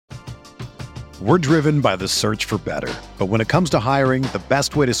We're driven by the search for better. But when it comes to hiring, the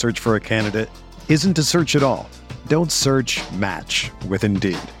best way to search for a candidate isn't to search at all. Don't search, match with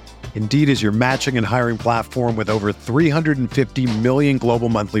Indeed. Indeed is your matching and hiring platform with over 350 million global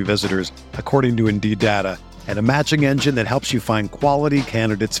monthly visitors, according to Indeed data, and a matching engine that helps you find quality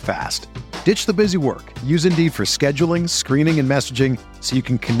candidates fast. Ditch the busy work. Use Indeed for scheduling, screening, and messaging so you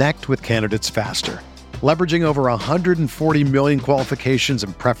can connect with candidates faster. Leveraging over 140 million qualifications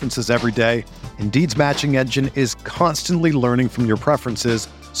and preferences every day, Indeed's matching engine is constantly learning from your preferences,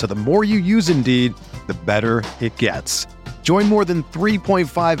 so the more you use Indeed, the better it gets. Join more than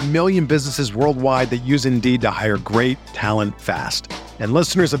 3.5 million businesses worldwide that use Indeed to hire great talent fast. And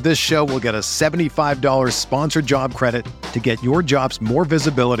listeners of this show will get a $75 sponsored job credit to get your jobs more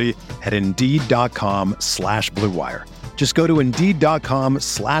visibility at Indeed.com/Blue Wire. Just go to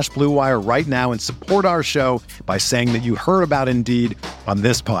Indeed.com/Blue Wire right now and support our show by saying that you heard about Indeed on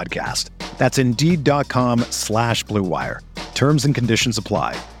this podcast. That's Indeed.com/Blue Wire. Terms and conditions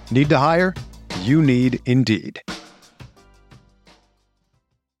apply. Need to hire? You need Indeed.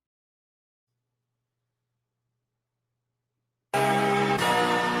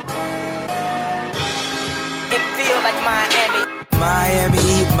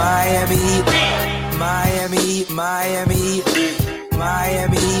 Miami, Miami, Miami, Miami, Miami,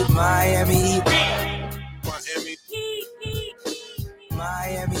 Miami,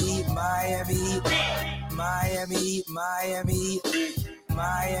 Miami, Miami, Miami, Miami,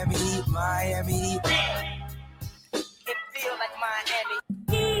 Miami, Miami. It feels like Miami.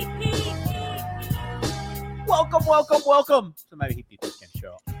 Welcome to my Heat Postgame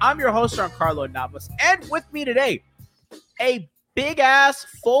show. I'm your host, Giancarlo Navas, and with me today, a big-ass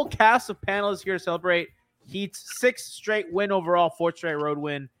full cast of panelists here to celebrate Heat's 6th straight win overall, 4th straight road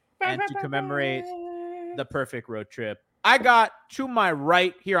win, and to commemorate the perfect road trip. I got to my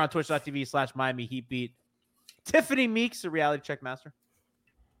right here on twitch.tv/Miami Heat Beat, Tiffany Meeks, the reality check master.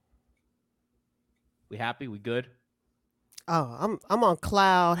 We happy? We good? Oh, I'm on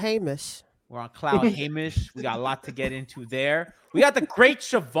cloud Hamish. We're on cloud Hamish. We got a lot to get into there. We got the great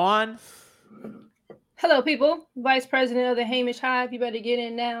Siobhan. Hello, people. Vice President of the Hamish Hive. You better get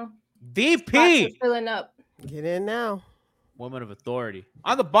in now. VP. Spots are filling up. Get in now. Woman of authority.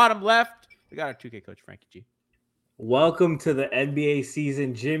 On the bottom left, we got our 2K coach, Frankie G. Welcome to the NBA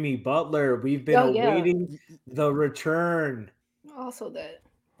season, Jimmy Butler. We've been awaiting the return. Also that.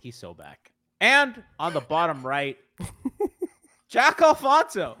 He's so back. And on the bottom right, Jack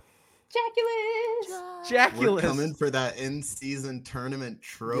Alfonso. Jackulous. We're coming for that in-season tournament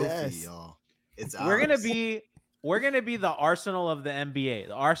trophy, y'all. It's ours. We're gonna be the Arsenal of the NBA.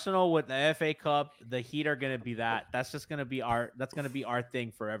 The Arsenal with the FA Cup. The Heat are gonna be that. That's just gonna be our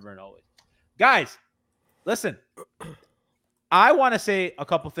thing forever and always. Guys, listen. I want to say a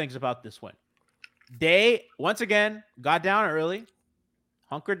couple things about this win. They once again got down early,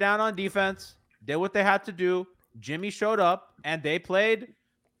 hunkered down on defense, did what they had to do. Jimmy showed up and they played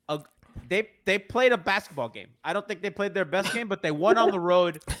they played a basketball game. I don't think they played their best game, but they won on the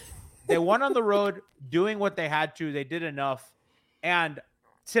road. They won on the road doing what they had to. They did enough. And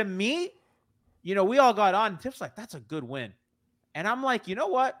to me, we all got on. Tiff's like, that's a good win. And I'm like, you know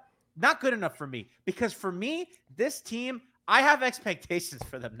what? Not good enough for me. Because for me, this team, I have expectations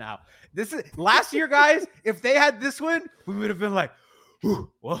for them now. This is last year, guys. If they had this win, we would have been like,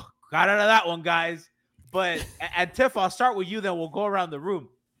 well, got out of that one, guys. But, and Tiff, I'll start with you, then we'll go around the room.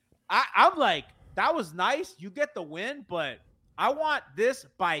 I'm like, that was nice. You get the win, but I want this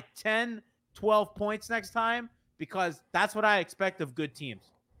by 10, 12 points next time because that's what I expect of good teams.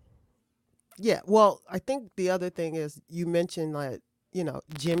 Yeah, well, I think the other thing is you mentioned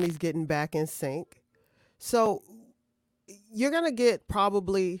Jimmy's getting back in sync. So you're going to get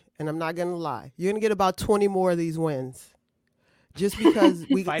probably, and I'm not going to lie, you're going to get about 20 more of these wins. Just because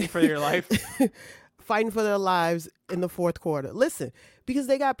we fighting for your life. Fighting for their lives in the fourth quarter. Listen, because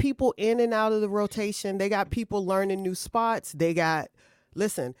they got people in and out of the rotation. They got people learning new spots. They got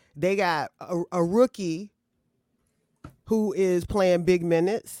a rookie who is playing big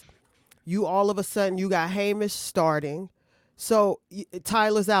minutes. All of a sudden, you got Hamish starting. So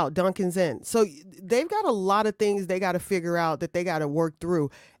Tyler's out, Duncan's in. So they've got a lot of things they got to figure out that they got to work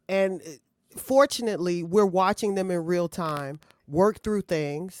through. And fortunately, we're watching them in real time work through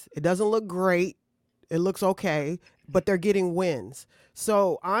things. It doesn't look great. It looks okay, but they're getting wins.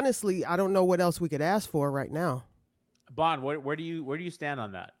 So honestly, I don't know what else we could ask for right now. Bond, where do you stand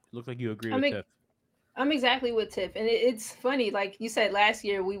on that? Look like you agree with Tiff. I'm exactly with Tiff, and it's funny. Like you said, last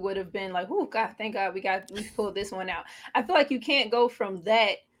year we would have been like, "Oh God, thank God we pulled this one out." I feel like you can't go from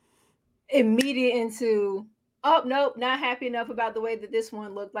that immediate into Oh, nope, not happy enough about the way that this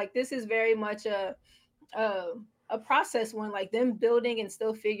one looked. Like this is very much a process one, like them building and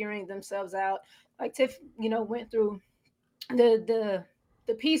still figuring themselves out. Like Tiff, went through the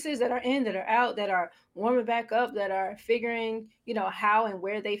the pieces that are in, that are out, that are warming back up, that are figuring, how and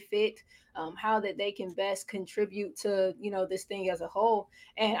where they fit, how that they can best contribute to, this thing as a whole.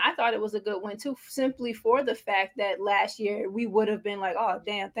 And I thought it was a good one too, simply for the fact that last year we would have been like, oh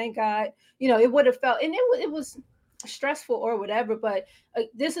damn, thank God, it would have felt, and it was stressful or whatever. But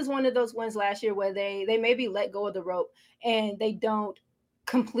this is one of those ones last year where they maybe let go of the rope and they don't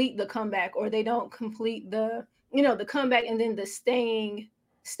complete the comeback, or they don't complete the comeback, and then the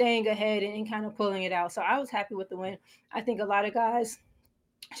staying ahead and kind of pulling it out. So I was happy with the win. I think a lot of guys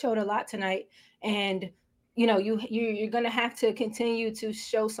showed a lot tonight, and you're gonna have to continue to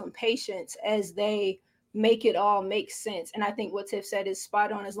show some patience as they make it all make sense. And I think what Tiff said is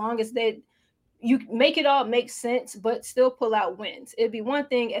spot on. As long as you make it all make sense, but still pull out wins. It'd be one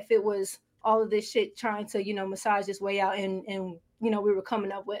thing if it was all of this shit trying to, massage its way out, and we were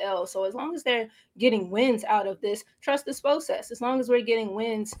coming up with L's. So as long as they're getting wins out of this, trust the process. As long as we're getting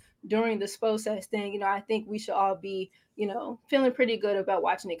wins during the process, then, I think we should all be, feeling pretty good about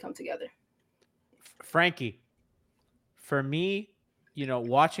watching it come together. Frankie, for me,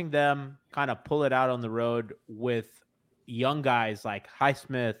 watching them kind of pull it out on the road with young guys like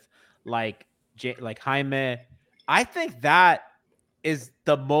Highsmith, like Jaime, I think that is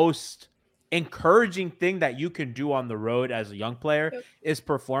the most encouraging thing that you can do on the road as a young player, is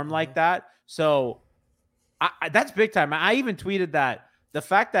perform like that. So that's big time. I even tweeted that the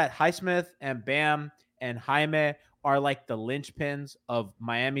fact that Highsmith and Bam and Jaime are like the linchpins of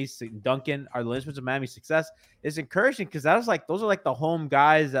Miami's, Duncan are the linchpins of Miami's success is encouraging, because those are like the home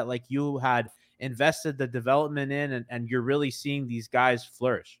guys that like you had invested the development in, and you're really seeing these guys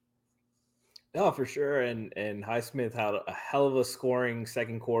flourish. No, for sure. And Highsmith had a hell of a scoring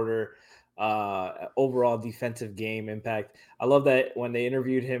second quarter, overall defensive game impact. I love that when they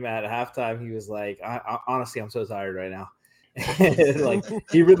interviewed him at halftime, he was like, honestly, I'm so tired right now. Like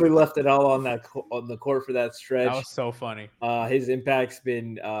he really left it all on the court for that stretch. That was so funny. His impact's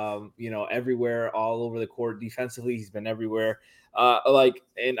been, everywhere, all over the court. Defensively, he's been everywhere.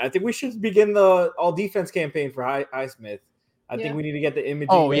 And I think we should begin the all defense campaign for Highsmith. I think we need to get the imaging.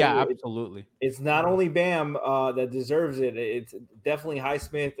 Oh, yeah, absolutely. It's not only Bam that deserves it. It's definitely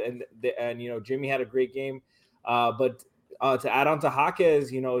Highsmith, and Jimmy had a great game. But to add on to Jaquez,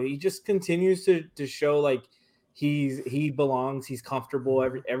 he just continues to show like he belongs. He's comfortable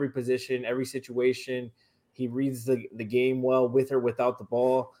every position, every situation. He reads the game well, with or without the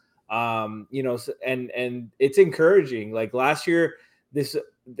ball. And it's encouraging. Like last year,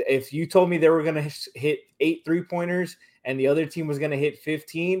 if you told me they were going to hit 8 3-pointers and the other team was going to hit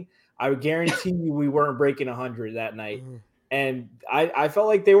 15, I would guarantee you we weren't breaking 100 that night. And I felt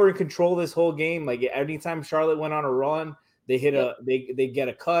like they were in control this whole game. Like anytime Charlotte went on a run, they hit they get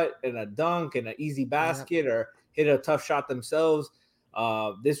a cut and a dunk and an easy basket, or hit a tough shot themselves.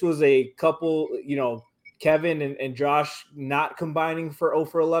 This was a couple, Kevin and Josh not combining for 0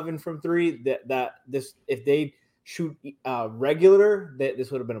 for 11 from 3. If they shoot regular, this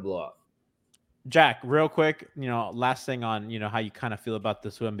would have been a blowout. Jack, real quick, last thing on, how you kind of feel about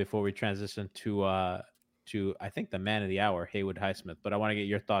this win before we transition to I think the man of the hour, Haywood Highsmith. But I want to get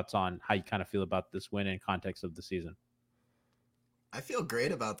your thoughts on how you kind of feel about this win in context of the season. I feel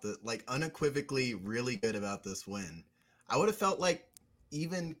great about unequivocally really good about this win. I would have felt like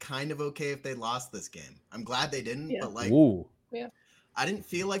even kind of okay if they lost this game. I'm glad they didn't, but I didn't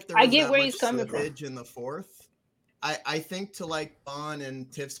feel like there was that much slippage in the fourth. I think to Vaughn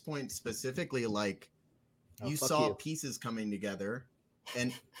and Tiff's point specifically, you saw pieces coming together.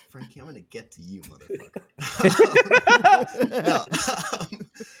 And Frankie, I'm going to get to you, motherfucker.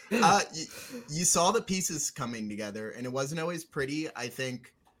 You saw the pieces coming together, and it wasn't always pretty. I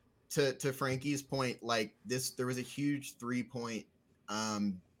think to Frankie's point, there was a huge 3-point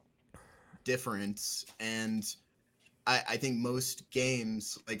difference. And I think most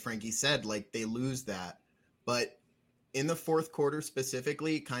games, like Frankie said, they lose that. But in the fourth quarter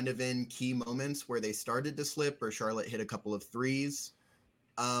specifically, kind of in key moments where they started to slip or Charlotte hit a couple of threes,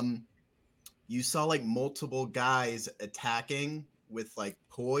 you saw multiple guys attacking with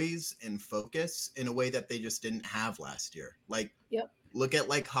poise and focus in a way that they just didn't have last year. Look at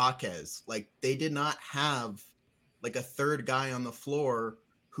Jaquez. They did not have a third guy on the floor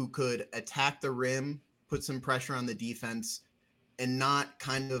who could attack the rim, put some pressure on the defense, and not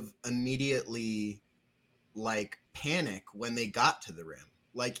kind of immediately panic when they got to the rim.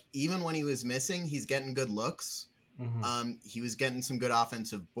 Even when he was missing, he's getting good looks. He was getting some good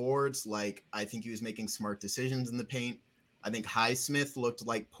offensive boards. Like, I think he was making smart decisions in the paint. I think Highsmith looked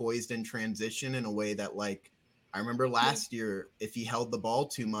like poised in transition in a way that, like, I remember last year, if he held the ball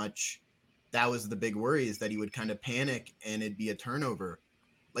too much, that was the big worry, is that he would kind of panic and it'd be a turnover.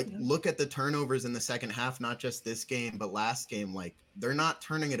 Like, look at the turnovers in the second half, not just this game, but last game. Like, they're not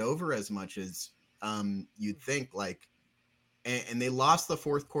turning it over as much as you'd think. Like, and they lost the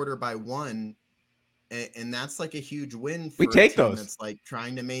fourth quarter by 1. And that's like a huge win for a team that's like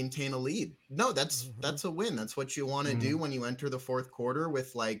trying to maintain a lead. No, that's a win. That's what you want to do when you enter the fourth quarter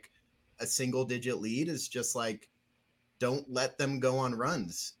with like a single digit lead, is just like, don't let them go on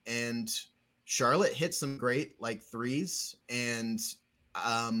runs. And Charlotte hit some great like threes, and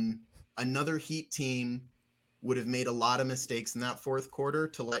another Heat team would have made a lot of mistakes in that fourth quarter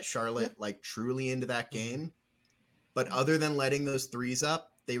to let Charlotte like truly into that game. But other than letting those threes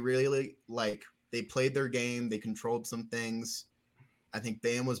up, they really like, they played their game. They controlled some things. I think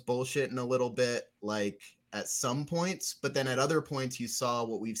Bam was bullshitting a little bit, like at some points, but then at other points you saw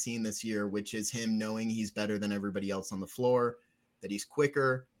what we've seen this year, which is him knowing he's better than everybody else on the floor, that he's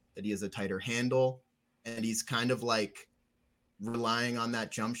quicker, that he has a tighter handle, and he's kind of like relying on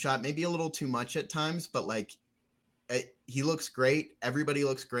that jump shot, maybe a little too much at times, but like he looks great. Everybody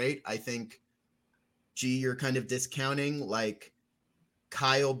looks great. I think, you're kind of discounting like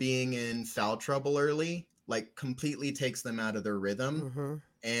Kyle being in foul trouble early, like completely takes them out of their rhythm.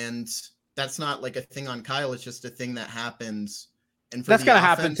 And that's not like a thing on Kyle. It's just a thing that happens. And for that's going to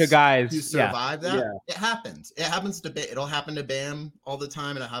happen to guys who survive that. It happens. It happens to, it'll happen to Bam all the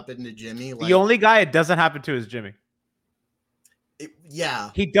time. And it happened to Jimmy. Like, the only guy it doesn't happen to is Jimmy.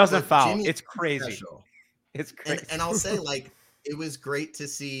 He doesn't foul. It's crazy. Special. It's crazy. And I'll say, like, it was great to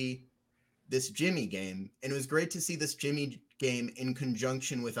see this Jimmy game. And it was great to see this Jimmy game in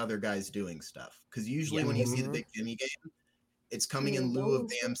conjunction with other guys doing stuff, because usually when you see the big Jimmy game, it's coming in lieu of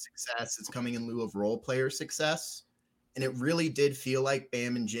Bam's success, it's coming in lieu of role player success, and it really did feel like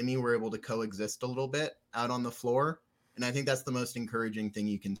Bam and Jimmy were able to coexist a little bit out on the floor, and I think that's the most encouraging thing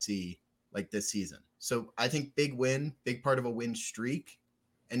you can see like this season. So I think big win, big part of a win streak,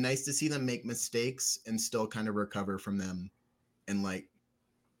 and nice to see them make mistakes and still kind of recover from them and like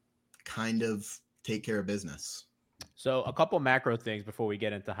kind of take care of business. So a couple macro things before we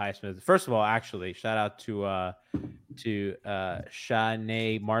get into Highsmith. First of all, actually, shout out to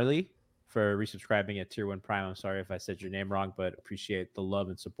Shanae Marley for resubscribing at Tier 1 Prime. I'm sorry if I said your name wrong, but appreciate the love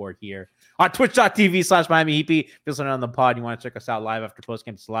and support here on twitch.tv/Miami Heat Beat. If you're listening on the pod, you want to check us out live after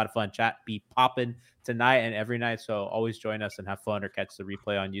postgame. It's a lot of fun. Chat be popping tonight and every night. So always join us and have fun, or catch the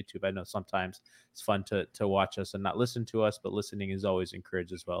replay on YouTube. I know sometimes it's fun to watch us and not listen to us, but listening is always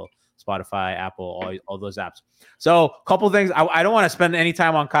encouraged as well. Spotify, Apple, all those apps. So a couple things. I don't want to spend any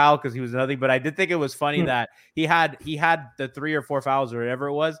time on Kyle because he was nothing, but I did think it was funny that he had the 3 or 4 fouls or whatever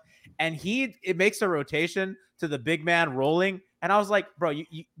it was, and it makes a rotation to the big man rolling, and I was like, bro,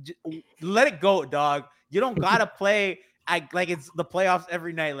 you let it go, dog. You don't gotta play like it's the playoffs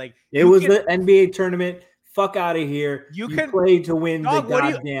every night. Like, it was the NBA tournament. Fuck out of here. You can play to win the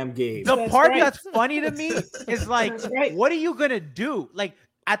goddamn game. The part that's funny to me is like, what are you gonna do? Like,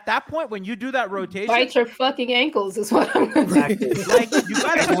 at that point, when you do that rotation, bite your fucking ankles is what I'm going to do. Like, you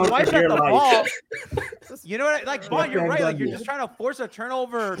gotta swipe at the ball. You know what? Like, Vaughn, you're right. Like, you're just trying to force a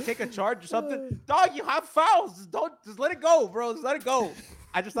turnover or take a charge or something. Dog, you have fouls. Just let it go, bro. Just let it go.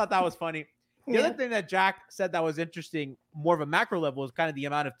 I just thought that was funny. The other thing that Jack said that was interesting, more of a macro level, is kind of the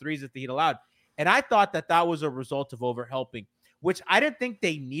amount of threes that the Heat allowed. And I thought that was a result of overhelping, which I didn't think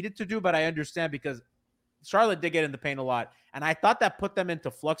they needed to do, but I understand because Charlotte did get in the paint a lot, and I thought that put them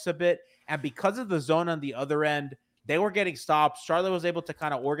into flux a bit. And because of the zone on the other end, they were getting stops. Charlotte was able to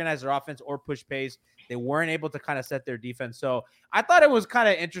kind of organize their offense or push pace. They weren't able to kind of set their defense. So I thought it was kind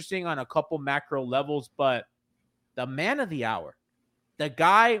of interesting on a couple macro levels, but the man of the hour, the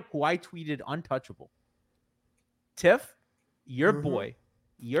guy who I tweeted untouchable, Tiff, your boy,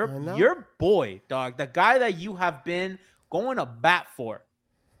 your boy, dog, the guy that you have been going to bat for,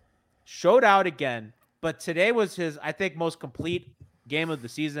 showed out again. But today was his, I think, most complete game of the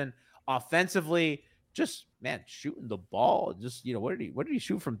season. Offensively, just, man, shooting the ball. Just, what did he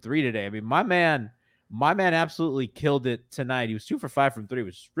shoot from 3 today? I mean, my man absolutely killed it tonight. He was 2 for 5 from 3,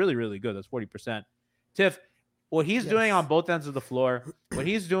 which is really, really good. That's 40%. Tiff, what he's doing on both ends of the floor, what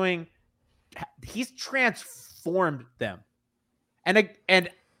he's doing, he's transformed them. And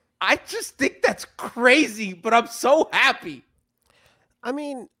I just think that's crazy, but I'm so happy. I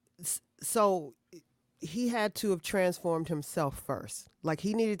mean, so he had to have transformed himself first. Like,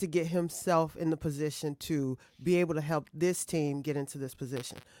 he needed to get himself in the position to be able to help this team get into this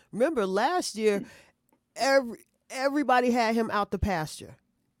position. Remember last year, everybody had him out the pasture.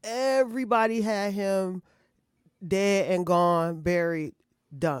 Everybody had him dead and gone, buried,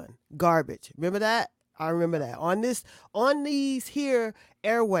 done, garbage. Remember that? I remember that. On these here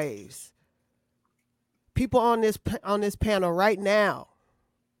airwaves, people on this panel right now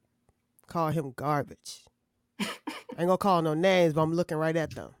call him garbage. I ain't gonna call no names, but I'm looking right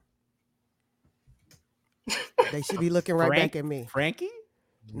at them. They should be looking right back at me. Frankie?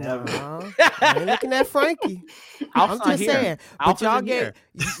 Never. No, I ain't looking at Frankie. I'm just saying. But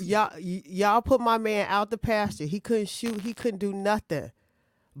y'all put my man out the pasture. He couldn't shoot. He couldn't do nothing.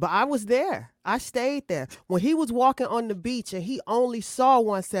 But I was there. I stayed there. When he was walking on the beach and he only saw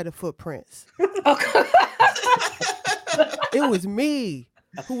one set of footprints. It was me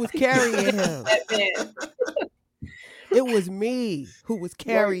who was carrying him. It was me who was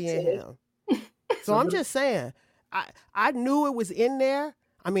carrying him. So I'm just saying, I knew it was in there.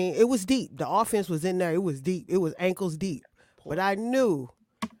 I mean, it was deep. The offense was in there. It was deep. It was ankles deep. But I knew,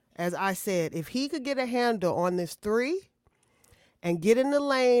 as I said, if he could get a handle on this three and get in the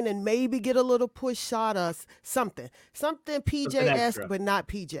lane and maybe get a little push shot or something PJ-esque, but not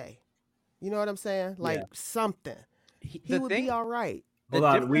PJ. You know what I'm saying? Like something. He would be all right. Hold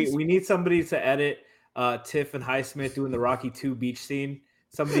on. We need somebody to edit Tiff and Highsmith doing the Rocky 2 beach scene.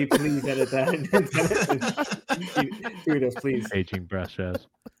 Somebody please edit that. Do this, please. Aging breast shows.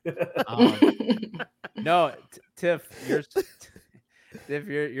 No, Tiff,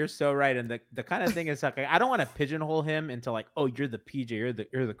 you're so right. And the kind of thing is like, I don't want to pigeonhole him into like, oh, you're the PJ,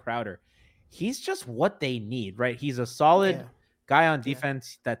 you're the Crowder. He's just what they need, right? He's a solid guy on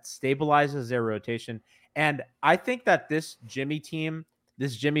defense that stabilizes their rotation. And I think that this Jimmy team,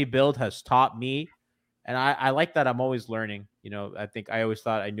 this Jimmy build has taught me, and I like that I'm always learning. You know, I think I always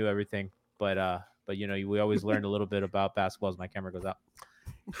thought I knew everything, but you know, we always learned a little bit about basketball as my camera goes out.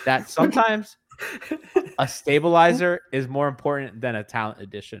 That sometimes a stabilizer is more important than a talent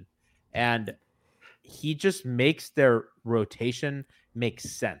addition. And he just makes their rotation make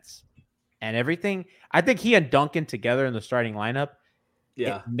sense. And everything, I think he and Duncan together in the starting lineup,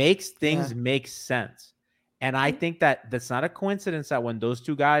 it makes things make sense. And I think that that's not a coincidence that when those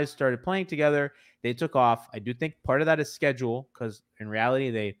two guys started playing together, they took off. I do think part of that is schedule, because in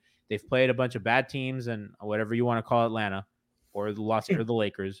reality, they've played a bunch of bad teams and whatever you want to call Atlanta or the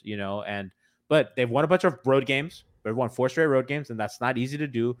Lakers, you know, but they've won a bunch of road games. They've won 4 straight road games, and that's not easy to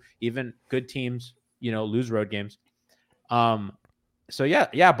do. Even good teams, you know, lose road games. So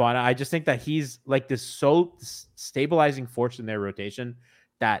Bon, I just think that he's like this so stabilizing force in their rotation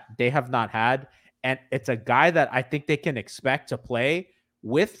that they have not had. And it's a guy that I think they can expect to play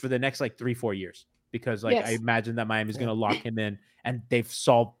with for the next like 3-4 years, because like I imagine that Miami's going to lock him in, and they've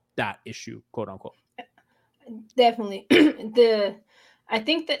solved that issue, quote unquote. Definitely. I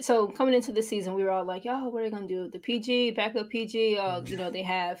think that, so coming into the season, we were all like, oh, what are they going to do? The PG, backup PG, you know, they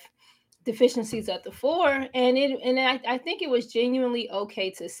have deficiencies at the 4. And I think it was genuinely okay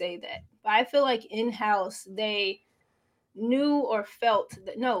to say that. But I feel like in-house, they knew or felt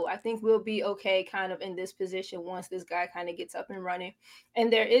that, no, I think we'll be okay kind of in this position once this guy kind of gets up and running.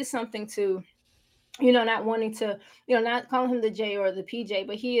 And there is something to, you know, not wanting to, you know, not calling him the J or the PJ,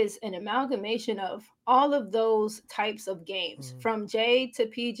 but he is an amalgamation of all of those types of games, from J to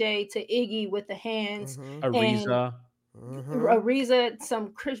PJ to Iggy with the hands, Ariza,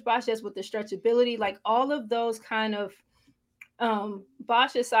 some Chris Bosh with the stretchability, like all of those kind of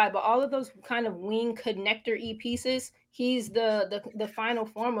Bosh's side, but all of those kind of wing connector pieces, he's the final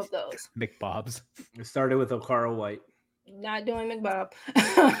form of those. McBobs. It started with Okaro White. Not doing McBob.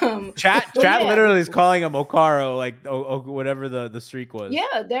 Chat literally is calling him Okaro, like whatever the streak was.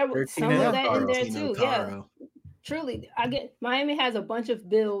 Yeah, there was some of that in there too. Okaro. Yeah, truly. Miami has a bunch of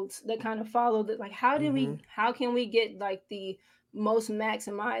builds that kind of follow that. Like, how can we get like the most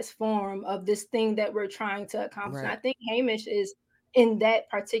maximized form of this thing that we're trying to accomplish? Right. I think Hamish is in that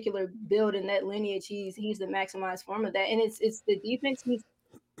particular build, in that lineage. He's the maximized form of that, and it's the defense.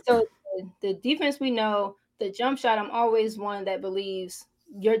 So the defense, we know. The jump shot, I'm always one that believes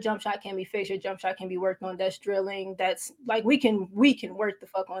your jump shot can be fixed, your jump shot can be worked on. That's drilling. That's like we can work the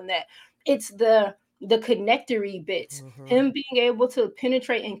fuck on that. It's the connectory bits. Him being able to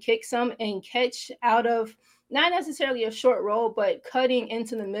penetrate and kick some and catch out of not necessarily a short roll, but cutting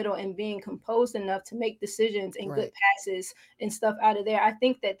into the middle and being composed enough to make decisions and good passes and stuff out of there. I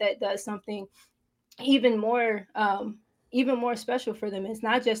think that does something even more special for them. It's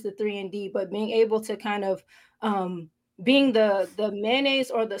not just the 3 and D, but being able to kind of being the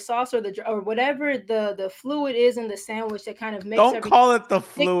mayonnaise or the sauce or whatever the fluid is in the sandwich that kind of makes Don't call it the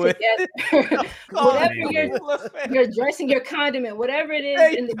fluid. together. Whatever your dressing, your condiment, whatever it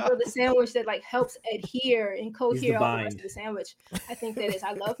is in the sandwich that like helps adhere and cohere all the rest of the sandwich. I think that is.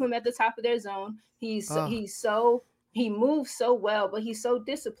 I love him at the top of their zone. He moves so well, but he's so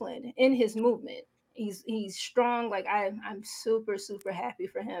disciplined in his movement. He's strong. Like I'm super super happy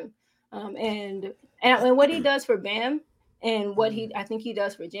for him. And what he does for Bam and what I think he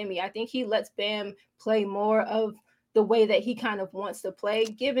does for Jimmy. I think he lets Bam play more of the way that he kind of wants to play,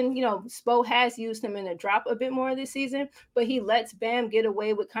 given, Spo has used him in a drop a bit more this season, but he lets Bam get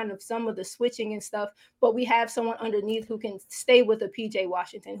away with kind of some of the switching and stuff. But we have someone underneath who can stay with a PJ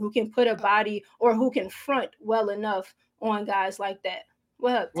Washington, who can put a body or who can front well enough on guys like that.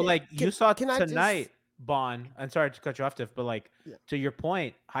 Well, like you saw tonight, Bon. I'm sorry to cut you off, Tiff, but to your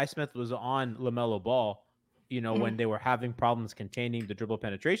point, Highsmith was on LaMelo Ball, when they were having problems containing the dribble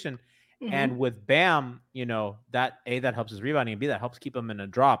penetration. And with Bam, that helps his rebounding, and B, that helps keep him in a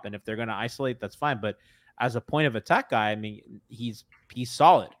drop. And if they're going to isolate, that's fine. But as a point of attack guy, I mean, he's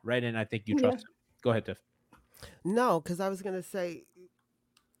solid, right? And I think you trust him. Go ahead, Tiff. No, because I was going to say,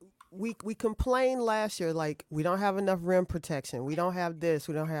 we complained last year, like, we don't have enough rim protection. We don't have this.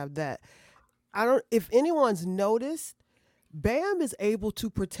 We don't have that. If anyone's noticed, Bam is able to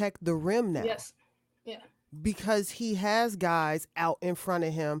protect the rim now. Yes. Yeah. Because he has guys out in front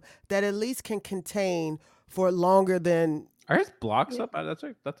of him that at least can contain for longer than. Are his blocks up? That's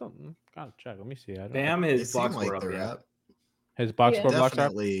gotta check. Let me see. Bam, his blocks were up. His box score blocks are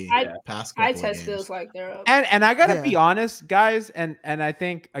up. I test feels like they're up. And I gotta be honest, guys, and I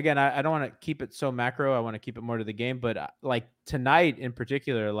think again, I don't want to keep it so macro. I want to keep it more to the game. But like tonight in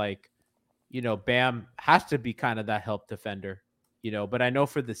particular, Bam has to be kind of that help defender, But I know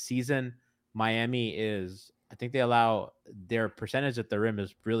for the season, Miami I think they allow their percentage at the rim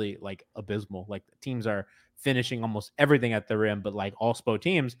is really like abysmal. Like teams are finishing almost everything at the rim, but like all SPO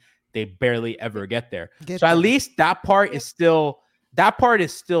teams, they barely ever get there. At least that part is still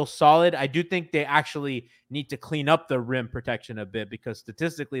solid. I do think they actually need to clean up the rim protection a bit because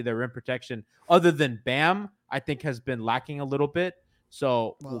statistically their rim protection, other than Bam, I think has been lacking a little bit.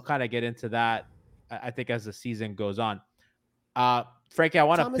 So we'll kind of get into that, I think, as the season goes on. Frankie, I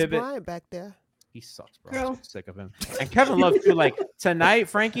want to pivot. Bryant back there. He sucks, bro. I'm sick of him. And Kevin Love too. Like tonight,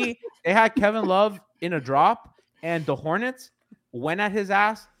 Frankie, they had Kevin Love in a drop, and the Hornets went at his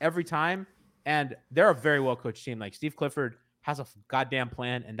ass every time. And they're a very well coached team. Like Steve Clifford has a goddamn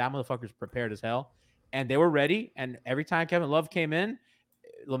plan, and that motherfucker's prepared as hell. And they were ready. And every time Kevin Love came in,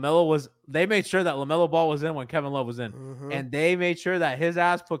 they made sure that LaMelo Ball was in when Kevin Love was in. Mm-hmm. And they made sure that his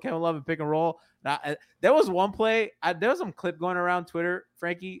ass put Kevin Love in pick and roll. Now, there was one play, there was some clip going around Twitter,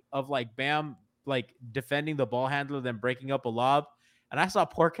 Frankie, of like Bam like defending the ball handler, then breaking up a lob. And I saw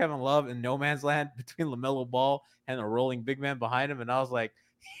poor Kevin Love in no man's land between LaMelo Ball and a rolling big man behind him. And I was like,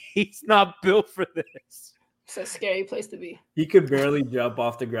 he's not built for this. It's a scary place to be. He could barely jump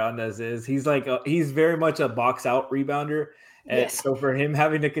off the ground as is. He's he's very much a box out rebounder. And so for him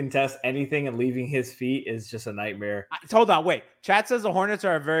having to contest anything and leaving his feet is just a nightmare. Hold on, wait. Chat says the Hornets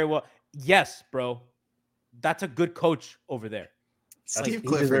are very well. Yes, bro. That's a good coach over there. Steve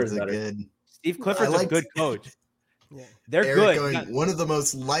Clifford's a good coach. Yeah. They're Eric good. One of the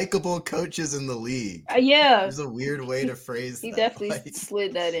most likable coaches in the league. Yeah. There's a weird way to phrase he that. He definitely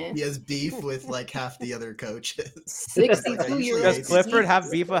slid that in. He has beef with like half the other coaches. 62 years. Does Clifford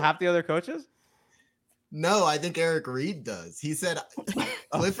have beef with half the other coaches? No, I think Eric Reed does. He said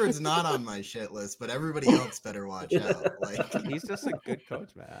Clifford's not on my shit list, but everybody else better watch out. Like he's just a good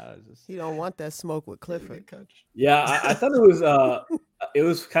coach, man. You don't want that smoke with Clifford. Coach. Yeah, I thought it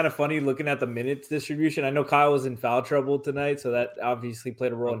was kind of funny looking at the minutes distribution. I know Kyle was in foul trouble tonight, so that obviously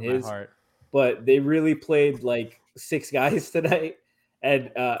played a role in his. But they really played like 6 guys tonight,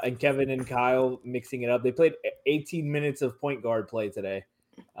 and Kevin and Kyle mixing it up. They played 18 minutes of point guard play today.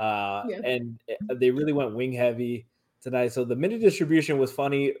 And they really went wing heavy tonight. So the minute distribution was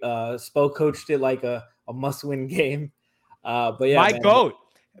funny. Spo coached it like a must-win game. But yeah, goat.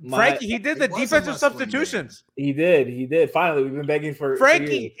 Frankie, he did the defensive substitutions. He did. Finally, we've been begging for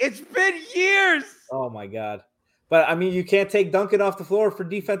Frankie. It's been years. Oh my God. But I mean, you can't take Duncan off the floor for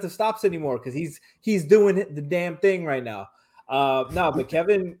defensive stops anymore because he's doing the damn thing right now. No, but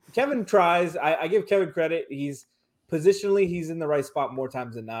Kevin tries. I give Kevin credit. Positionally, he's in the right spot more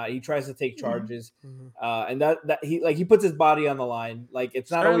times than not. He tries to take charges, and that he puts his body on the line. Like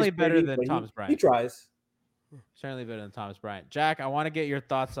it's not certainly always better than Thomas Bryant. He tries. Certainly better than Thomas Bryant. Jack, I want to get your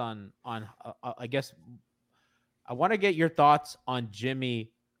thoughts on I guess I want to get your thoughts on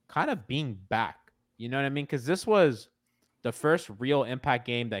Jimmy kind of being back. You know what I mean? Because this was the first real impact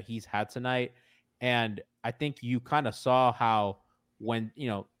game that he's had tonight. And I think you kind of saw how when,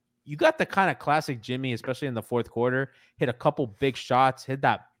 you got the kind of classic Jimmy, especially in the fourth quarter, hit a couple big shots, hit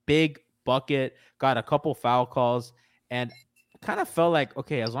that big bucket, got a couple foul calls, and kind of felt like,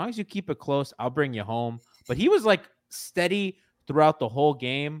 okay, as long as you keep it close, I'll bring you home. But he was like steady throughout the whole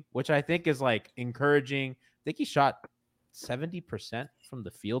game, which I think is like encouraging. I think he shot 70% from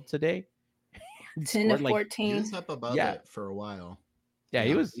the field today. 10 to 14. He was up above it for a while. Yeah,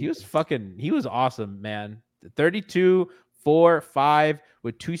 he was awesome, man. 32, 4, 5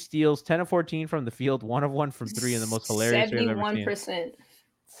 with 2 steals, 10 of 14 from the field, 1 of 1 from 3 in the most hilarious way I've ever seen. 71%.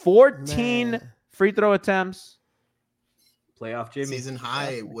 14 free throw attempts. Playoff Jimmy. Season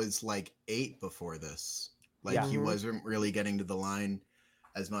high was like 8 before this. Like he wasn't really getting to the line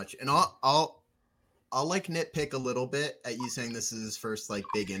as much. And I'll like nitpick a little bit at you saying this is his first like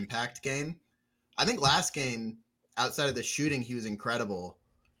big impact game. I think last game, outside of the shooting, he was incredible.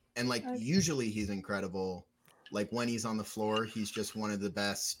 And like usually he's incredible. Like when he's on the floor, he's just one of the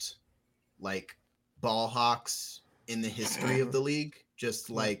best like ball hawks in the history of the league. Just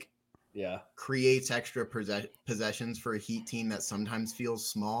like creates extra possessions for a Heat team that sometimes feels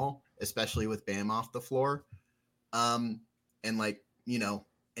small, especially with Bam off the floor. And like,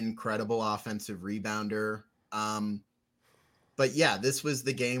 incredible offensive rebounder. But yeah, this was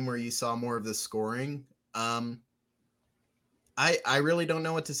the game where you saw more of the scoring. I really don't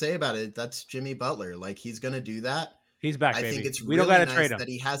know what to say about it. That's Jimmy Butler. Like he's going to do that. He's back, I baby. think it's we really don't gotta nice trade him. that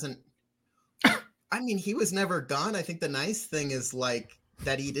he hasn't. I mean, he was never gone. I think the nice thing is like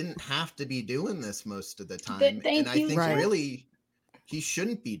that he didn't have to be doing this most of the time. And I think really he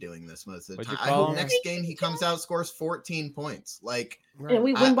shouldn't be doing this most of the time. I hope next game he comes out, scores 14 points. Like and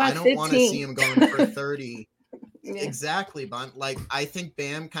we win by I don't 15. want to see him going for 30. Exactly, Bunt. Like I think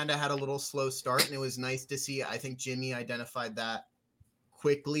Bam kind of had a little slow start, and it was nice to see. I think Jimmy identified that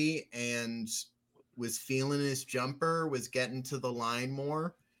quickly and was feeling his jumper, was getting to the line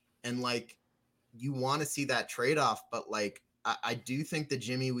more, and like you want to see that trade-off. But like I do think the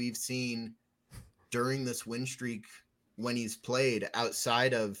Jimmy we've seen during this win streak when he's played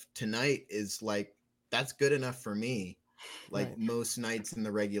outside of tonight is like that's good enough for me. Like most nights in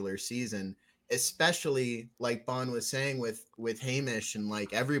the regular season. Especially like Bon was saying with Hamish and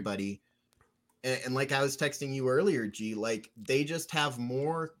like everybody. And like I was texting you earlier, G, like they just have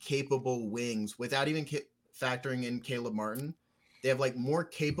more capable wings without even factoring in Caleb Martin. They have like more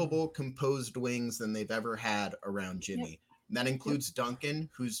capable composed wings than they've ever had around Jimmy. Yep. And that includes Duncan,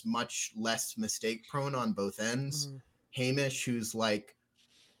 who's much less mistake prone on both ends. Hamish, who's like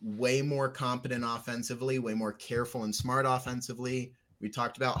way more competent offensively, way more careful and smart offensively. We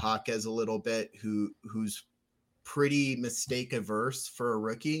talked about Jaquez a little bit, who's pretty mistake averse for a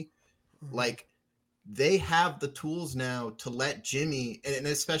rookie. Like they have the tools now to let Jimmy, and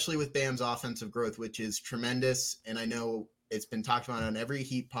especially with Bam's offensive growth, which is tremendous. And I know it's been talked about on every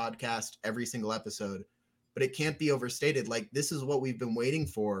Heat podcast, every single episode, but it can't be overstated. Like this is what we've been waiting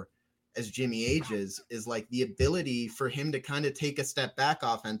for as Jimmy ages, is like the ability for him to kind of take a step back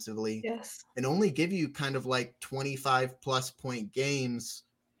offensively and only give you kind of like 25 plus point games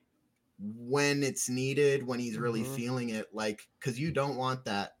when it's needed, when he's really feeling it. Like, cause you don't want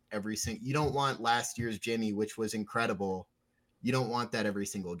that you don't want last year's Jimmy, which was incredible. You don't want that every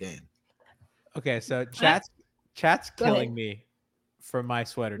single game. Okay. So chat's killing me for my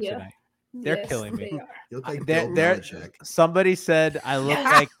sweater tonight. They're killing me. You look like Bill Belichick. Somebody said I look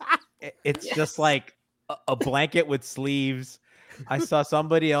like it's just like a blanket with sleeves. I saw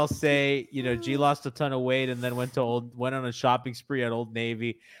somebody else say, G lost a ton of weight and then went on a shopping spree at Old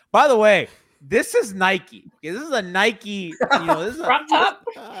Navy. By the way, this is Nike. Okay, this is a Nike. This is crop top.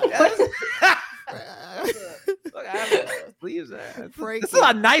 Look, I have sleeves there. This is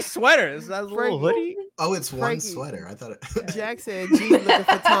a nice sweater. This is a little hoodie. Oh, it's one sweater. I thought it. Jack said G looking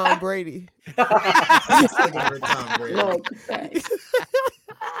for Tom Brady. He's looking for Tom Brady.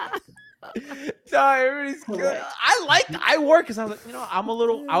 No, everybody's good. I wore because I was like, I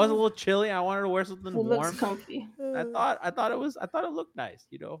was a little chilly. I wanted to wear something warm. Looks comfy. I thought it looked nice,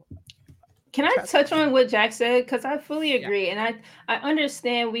 Can I touch on what Jack said? Because I fully agree. And I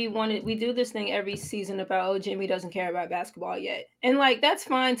understand we do this thing every season about, Jimmy doesn't care about basketball yet. And like, that's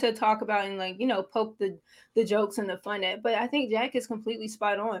fine to talk about and like, poke the jokes and the fun at. But I think Jack is completely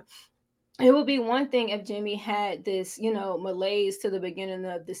spot on. It would be one thing if Jimmy had this, malaise to the beginning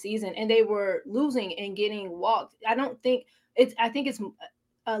of the season and they were losing and getting walked. I think it's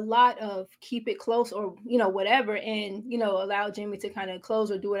a lot of keep it close or, whatever, and, allow Jimmy to kind of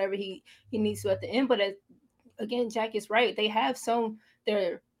close or do whatever he needs to at the end. But again, Jack is right. They have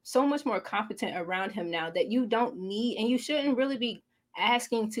their so much more competent around him now that you don't need, and you shouldn't really be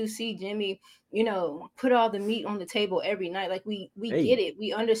asking to see Jimmy, put all the meat on the table every night. Like we get it.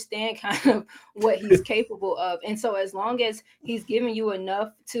 We understand kind of what he's capable of. And so as long as he's giving you enough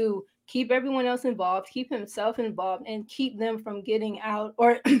to keep everyone else involved, keep himself involved, and keep them from getting out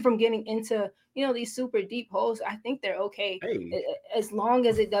or from getting into, these super deep holes, I think they're okay. As long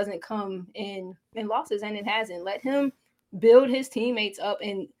as it doesn't come in losses, and it hasn't. Let him build his teammates up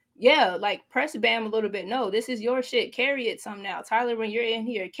and like press Bam a little bit. No, this is your shit. Carry it some now. Tyler, when you're in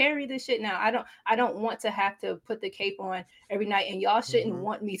here, carry this shit now. I don't want to have to put the cape on every night, and y'all shouldn't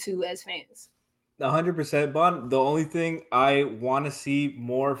want me to as fans. 100%, Bond. The only thing I want to see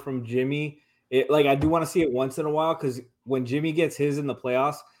more from Jimmy, I do want to see it once in a while, because when Jimmy gets his in the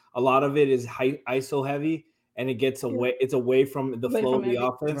playoffs, a lot of it is ISO heavy, and it gets away. It's away from the flow of the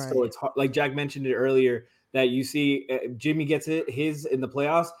offense. Right. So it's hard, like Jack mentioned it earlier, that you see Jimmy gets his in the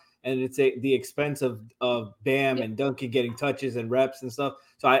playoffs, and it's the expense of Bam and Duncan getting touches and reps and stuff.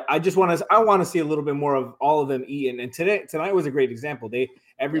 So I just want to see a little bit more of all of them eating. And tonight was a great example.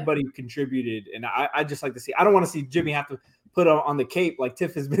 Everybody contributed, and I just like to see. I don't want to see Jimmy have to put on the cape like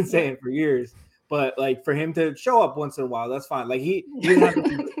Tiff has been saying for years, but like for him to show up once in a while, that's fine. Like he doesn't have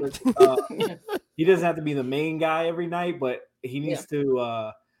to be, he doesn't have to be the main guy every night, but he needs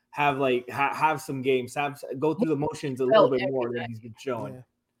to have some games, go through the motions a little bit more than he's been showing.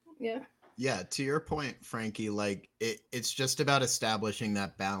 Yeah, to your point, Frankie, like it's just about establishing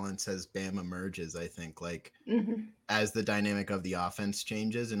that balance as Bam emerges, I think, like as the dynamic of the offense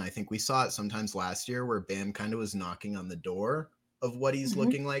changes. And I think we saw it sometimes last year where Bam kind of was knocking on the door of what he's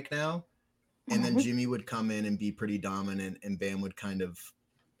looking like now. And then Jimmy would come in and be pretty dominant, and Bam would kind of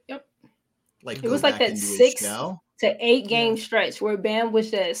like it was like that 6 to 8 game stretch where Bam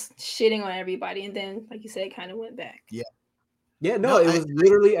was just shitting on everybody, and then, like you said, kind of went back. Yeah, no, it was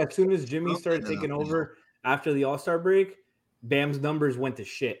literally as soon as Jimmy started taking over after the All-Star break, Bam's numbers went to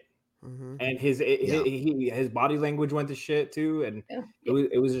shit, and his body language went to shit too, and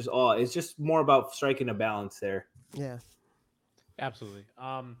it was just it's just more about striking a balance there. Yeah, absolutely.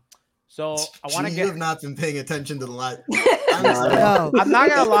 So I want to get. You have not been paying attention to the live. I'm not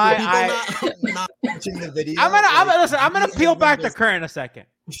gonna lie. Not watching the video. I'm gonna peel back the curtain a second.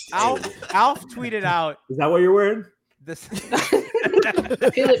 Alf tweeted out. Is that what you're wearing? This peel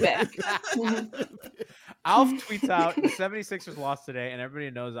it back. Alf tweets out the 76ers lost today, and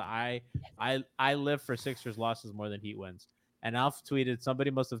everybody knows that I live for Sixers losses more than Heat wins. And Alf tweeted, somebody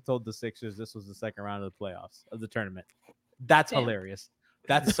must have told the Sixers this was the second round of the playoffs of the tournament. That's hilarious.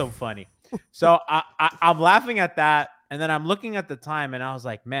 That's so funny. So I'm laughing at that, and then I'm looking at the time, and I was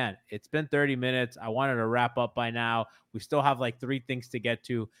like, man, it's been 30 minutes. I wanted to wrap up by now. We still have like 3 things to get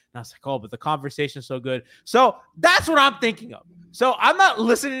to. And I was like, oh, but the conversation's so good. So that's what I'm thinking of. So I'm not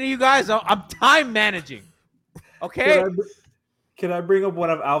listening to you guys. I'm time managing. Okay? Can I bring up one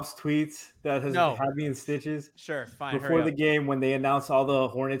of Alf's tweets that has had me in stitches? Sure, fine. Before the game, when they announced all the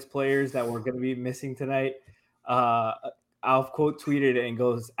Hornets players that were going to be missing tonight, Alf quote tweeted and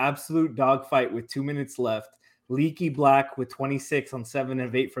goes, absolute dogfight with 2 minutes left. Leaky Black with 26 on 7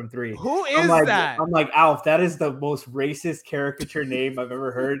 of 8 from 3. Who is that? I'm like, Alf, that is the most racist caricature name I've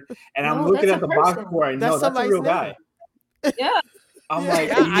ever heard. And I'm looking at the box score and that's a real guy. Yeah. I'm like,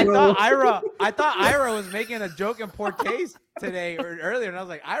 I thought Ira was making a joke in poor case today or earlier, and I was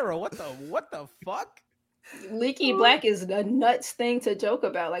like, Ira, what the fuck? Leaky Black is a nuts thing to joke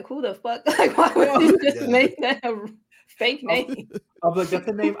about. Like, who the fuck? Like, why would you just make that a fake name? I'm like, that's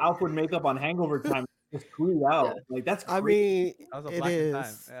the name Alf would make up on hangover time. Just tweet out. Yeah. Like, that's crazy. I mean, that was a black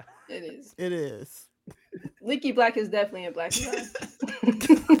time. Yeah. It is. It is. Leaky Black is definitely a black time.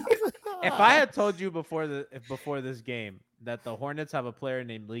 If I had told you before this game that the Hornets have a player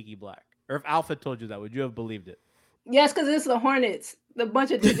named Leaky Black, or if Alf had told you that, would you have believed it? Yes, because it's the Hornets. The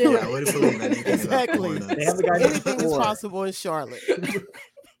bunch of degenerates. I would have believed anything. Exactly. They have the guy anything is possible in Charlotte.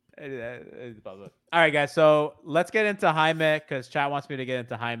 All right, guys. So let's get into Jaime, because chat wants me to get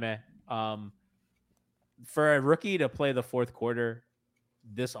into Jaime. For a rookie to play the fourth quarter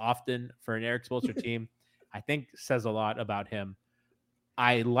this often for an Eric Spoelstra team, I think says a lot about him.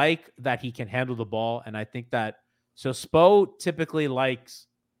 I like that he can handle the ball, and I think that Spo typically likes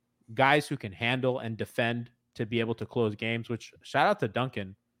guys who can handle and defend to be able to close games, which shout out to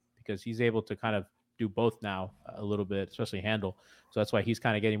Duncan, because he's able to kind of do both now a little bit, especially handle. So that's why he's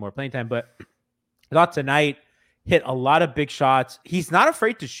kind of getting more playing time. But I thought tonight hit a lot of big shots. He's not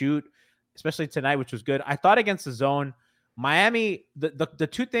afraid to shoot, especially tonight, which was good. I thought against the zone, Miami, the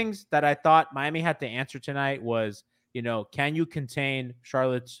 2 things that I thought Miami had to answer tonight was, can you contain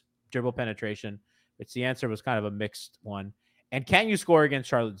Charlotte's dribble penetration? Which the answer was kind of a mixed one. And can you score against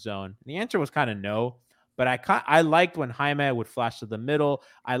Charlotte's zone? And the answer was kind of no. But I liked when Jaime would flash to the middle.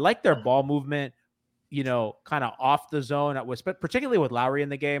 I liked their ball movement, kind of off the zone. Particularly with Lowry in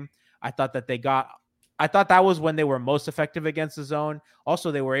the game. I thought that was when they were most effective against the zone.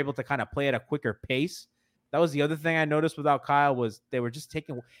 Also, they were able to kind of play at a quicker pace. That was the other thing I noticed without Kyle was they were just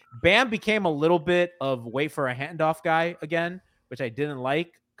taking – Bam became a little bit of wait for a handoff guy again, which I didn't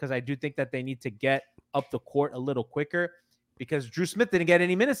like because I do think that they need to get up the court a little quicker because Drew Smith didn't get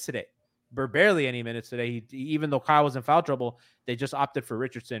any minutes today. Barely any minutes today. Even though Kyle was in foul trouble, they just opted for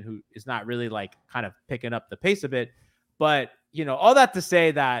Richardson, who is not really like kind of picking up the pace a bit. But, all that to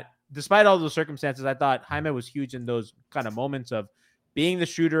say that despite all those circumstances, I thought Jaime was huge in those kind of moments of being the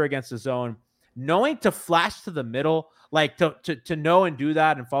shooter against the zone, knowing to flash to the middle, like to know and do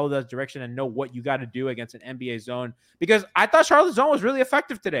that and follow that direction and know what you got to do against an NBA zone. Because I thought Charlotte's zone was really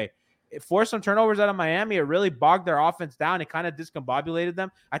effective today. It forced some turnovers out of Miami. It really bogged their offense down. It kind of discombobulated them.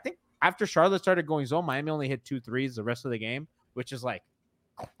 I think after Charlotte started going zone, Miami only hit 2 threes the rest of the game, which is like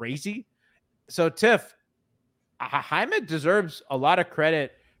crazy. So Tiff, Jaime deserves a lot of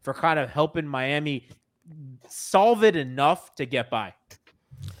credit for kind of helping Miami solve it enough to get by.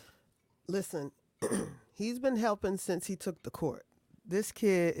 Listen, he's been helping since he took the court. This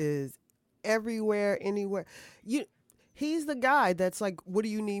kid is everywhere, anywhere. He's the guy that's like, what do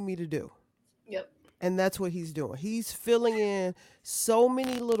you need me to do? Yep. And that's what he's doing. He's filling in so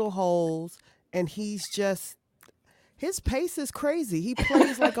many little holes, and he's just his pace is crazy. He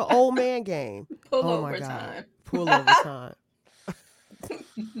plays like an old man game. Pull over time. Pull over time.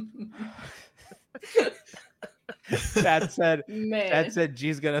 That said,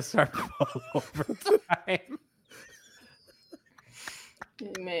 G's gonna start pull over time.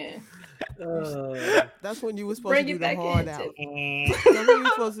 Man. That's when you were supposed to do the hard out. That's when you were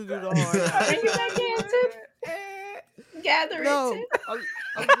supposed to do the hard out. Bring it back in, Tiff. Gather it, Tiff.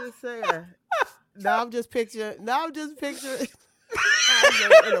 I'm just saying. Now I'm just picturing.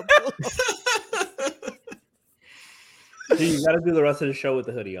 Dude, you got to do the rest of the show with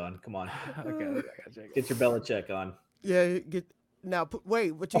the hoodie on. Come on. Okay, I gotta check. Get your Belichick on. Yeah,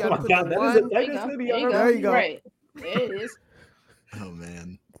 wait, what you got to put God, the one? There you go. Right. There it is. Oh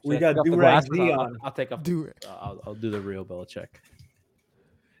man, we got do-rag Z on. I'll take off. Do-rag. I'll do the real Belichick.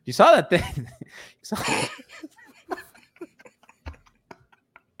 You saw that thing?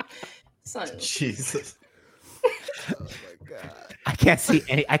 Son. Jesus. Oh my god. I can't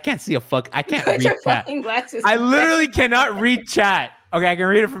see a fuck. I can't Put read your chat. fucking glasses I back. literally cannot read chat. Okay, I can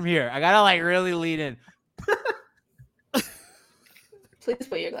read it from here. I gotta like really lean in. Please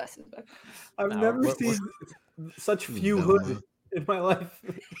put your glasses back. I've never seen such few hoods in my life.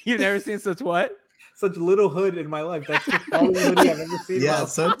 You've never seen such what? Such little hood in my life. That's the only hoodie I've ever seen. Yeah,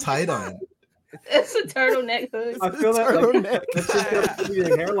 it's so tight on. It's a turtleneck hood. I feel that that's just gonna put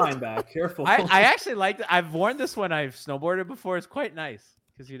your hairline back. Careful. I actually like it. I've worn this when I've snowboarded before. It's quite nice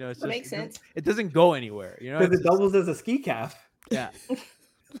because it's just, makes sense. It doesn't go anywhere. Because it doubles as a ski cap. Yeah.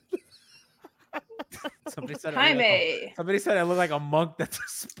 Somebody said I look like a monk that's a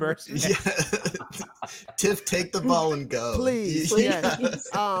Spurs fan. Yeah. Tiff, take the ball and go. Please. Yeah. As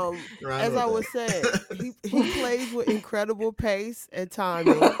I was saying, he plays with incredible pace and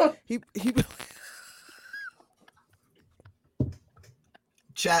timing. He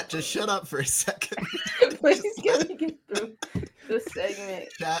Chat, just shut up for a second. Please get me get through this segment.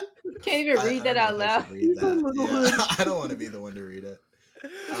 Chat, Can't even read that out loud. Yeah, I don't want to be the one to read it.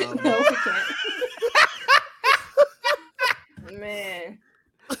 No, we can't. Man.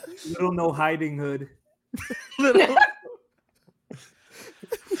 Little no hiding hood. Little.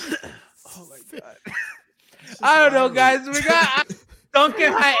 Oh my god. I don't know, guys. We got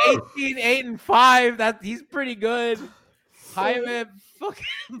Duncan high 18, 8, and 5. He's pretty good. Jaime fucking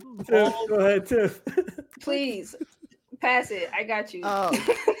Tiff, go ahead, Tiff. Please pass it. I got you.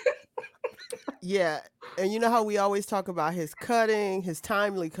 Yeah, and you know how we always talk about his cutting, his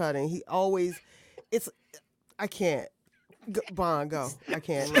timely cutting. I can't. Bond, go. I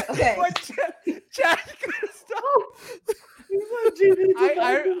can't. Okay. Chad, stop.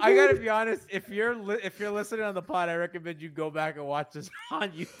 I gotta be honest. If you're listening on the pod, I recommend you go back and watch this on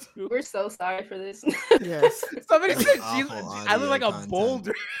YouTube. We're so sorry for this. Yes. Somebody said I look like a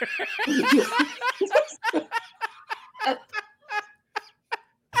boulder.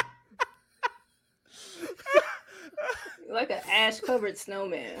 Like an ash-covered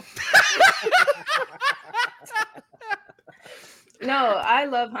snowman. No, I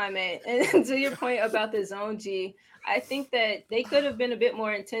love Jaime. And to your point about the zone G, I think that they could have been a bit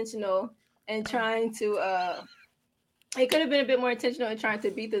more intentional in trying to it could have been a bit more intentional in trying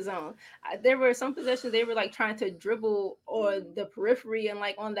to beat the zone. There were some possessions they were like trying to dribble or the periphery and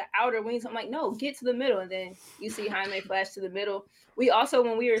like on the outer wings. I'm like, no, get to the middle. And then you see Jaime flash to the middle. We also,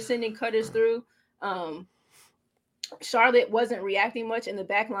 when we were sending cutters through, Charlotte wasn't reacting much in the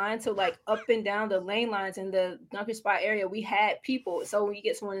back line. So like up and down the lane lines in the dunker spot area, we had people. So when you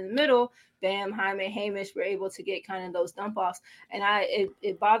get someone in the middle, bam, Jaime, Hamish were able to get kind of those dump offs. And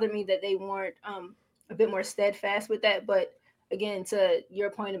it bothered me that they weren't a bit more steadfast with that. But again, to your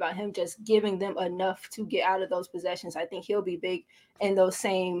point about him just giving them enough to get out of those possessions, I think he'll be big in those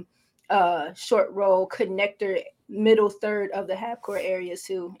same short roll connector middle third of the half court areas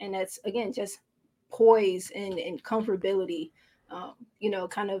too. And that's again just poise and comfortability,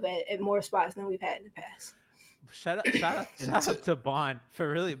 kind of at more spots than we've had in the past. Shout out to Bond for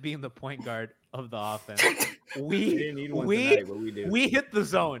really being the point guard of the offense. We didn't need one tonight, but we did. We hit the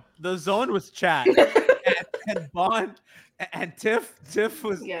zone. The zone was Chad and Bond and Tiff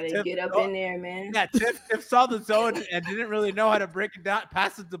was. You gotta get up in there, man. Yeah, Tiff saw the zone and didn't really know how to break it down.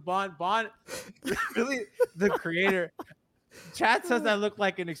 Pass it to Bond. Bond, really the creator. Chad says I look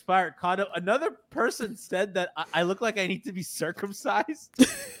like an expired condom. Another person said that I look like I need to be circumcised.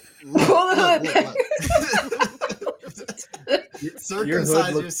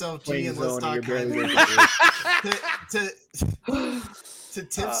 Circumcise yourself, G, and let's talk to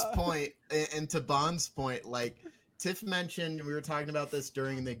Tiff's point and to Bond's point. Like Tiff mentioned, we were talking about this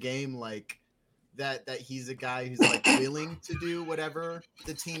during the game, like that he's a guy who's like willing to do whatever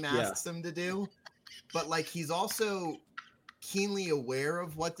the team asks him to do, but like he's also keenly aware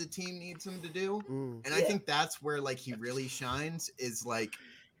of what the team needs him to do. And I think that's where like he really shines is like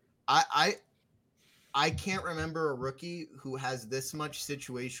I can't remember a rookie who has this much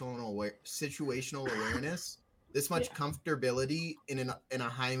situational awareness, this much comfortability in a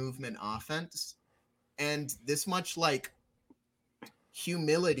high movement offense, and this much like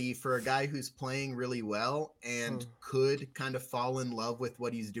humility for a guy who's playing really well and could kind of fall in love with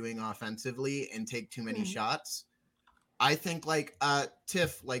what he's doing offensively and take too many shots. I think like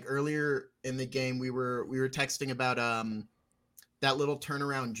Tiff, like earlier in the game, we were texting about that little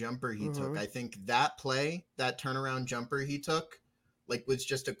turnaround jumper he took. I think that turnaround jumper he took, like was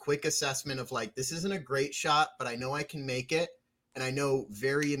just a quick assessment of like, this isn't a great shot, but I know I can make it. And I know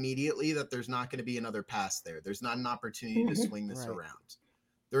very immediately that there's not going to be another pass there. There's not an opportunity to swing this around.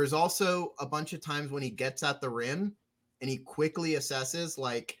 There's also a bunch of times when he gets at the rim and he quickly assesses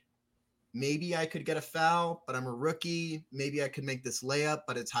like, maybe I could get a foul, but I'm a rookie. Maybe I could make this layup,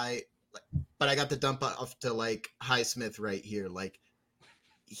 but it's high. But I got the dump off to like Highsmith right here. Like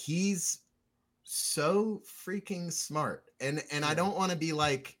he's so freaking smart. And I don't want to be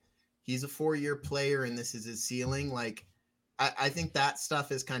like, he's a 4-year player and this is his ceiling. Like I think that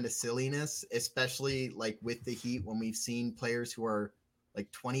stuff is kind of silliness, especially like with the Heat when we've seen players who are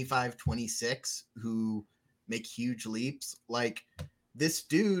like 25, 26 who make huge leaps. Like this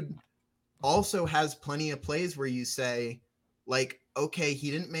dude also has plenty of plays where you say like, okay, he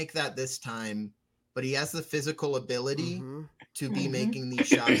didn't make that this time, but he has the physical ability to be making these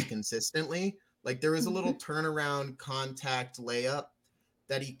shots consistently. Like there was a little turnaround contact layup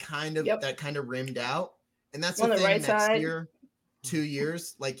that he kind of rimmed out. And that's the thing right next side. year, 2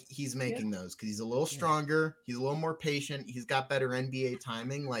 years, like he's making those because he's a little stronger. He's a little more patient. He's got better NBA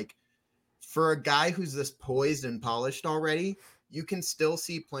timing. Like for a guy who's this poised and polished already, you can still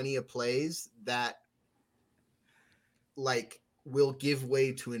see plenty of plays that like will give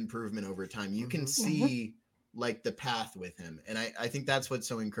way to improvement over time. You can see like the path with him. And I think that's what's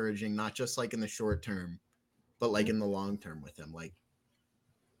so encouraging, not just like in the short term, but like in the long term with him. Like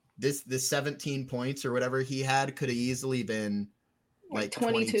this 17 points or whatever he had could have easily been like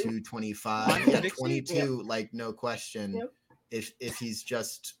 22, 25, 22, like no question. If he's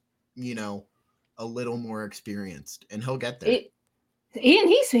just, a little more experienced, and he'll get there.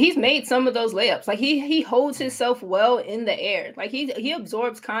 He's made some of those layups. Like he holds himself well in the air. Like he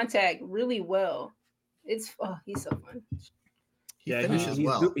absorbs contact really well. He's so fun. He finishes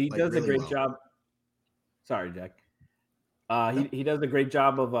well. He does a great job. Sorry, Jack. He does a great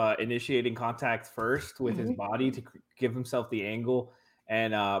job of initiating contact first with his body to give himself the angle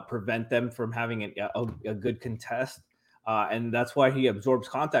and prevent them from having a good contest. And that's why he absorbs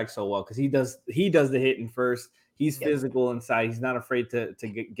contact so well, because he does the hitting first. He's physical inside. He's not afraid to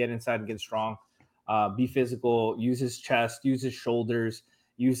get inside and get strong, be physical, use his chest, use his shoulders,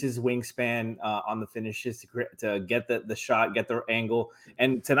 use his wingspan on the finishes to get the shot, get the angle.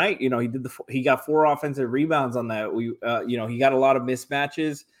 And tonight, he got 4 offensive rebounds on that. He got a lot of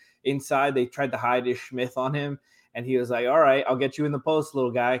mismatches inside. They tried to hide Ish Smith on him, and he was like, "All right, I'll get you in the post, little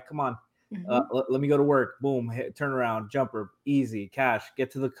guy. Come on." Let me go to work. Boom, hit, turn around, jumper, easy, cash,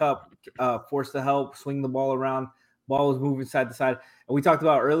 get to the cup, force the help, swing the ball around. Ball was moving side to side. And we talked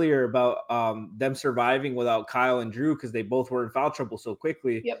about earlier about them surviving without Kyle and Drew because they both were in foul trouble so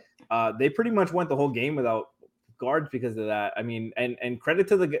quickly. Yep. They pretty much went the whole game without guards because of that. I mean, and credit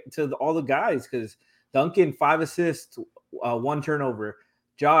to all the guys because Duncan 5 assists, 1 turnover.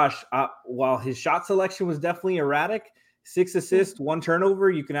 Josh, while his shot selection was definitely erratic, 6 assists, 1 turnover.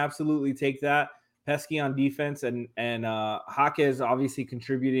 You can absolutely take that. Pesky on defense and Jaquez obviously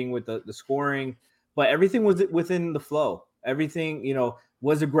contributing with the scoring, but everything was within the flow. Everything,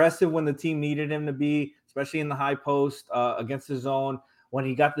 was aggressive when the team needed him to be, especially in the high post against the zone. When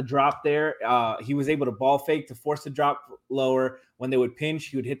he got the drop there, he was able to ball fake to force the drop lower. When they would pinch,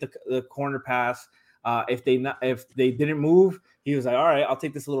 he would hit the corner pass. If they didn't move, he was like, all right, I'll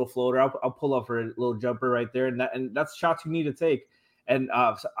take this little floater. I'll pull up for a little jumper right there. And that's shots you need to take. And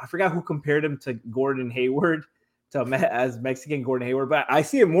so I forgot who compared him to Gordon Hayward, as Mexican Gordon Hayward, but I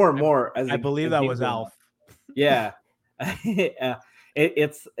see it more and more as I believe that was Alf. Yeah.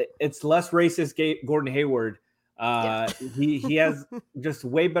 It's less racist Gordon Hayward. He has just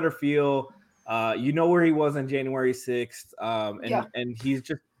way better feel. Where he was on January 6th. And he's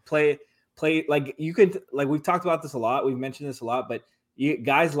just play like you could, like we've talked about this a lot. We've mentioned this a lot, but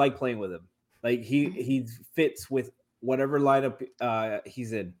guys like playing with him. Like he fits with whatever lineup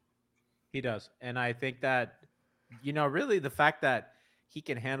he's in. He does. And I think that, really the fact that he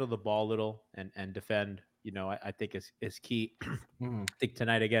can handle the ball a little and defend, I think is key. I think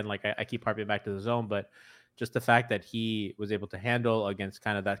tonight, again, like I keep harping back to the zone, but just the fact that he was able to handle against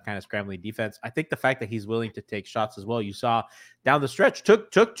kind of that kind of scrambling defense. I think the fact that he's willing to take shots as well. You saw down the stretch,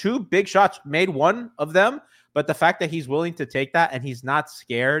 took 2 big shots, made 1 of them, but the fact that he's willing to take that and he's not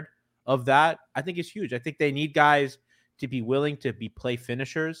scared of that, I think is huge. I think they need guys to be willing to be play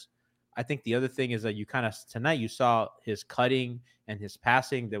finishers. I think the other thing is that tonight you saw his cutting and his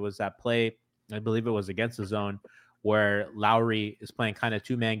passing. There was that play, I believe it was against the zone, where Lowry is playing kind of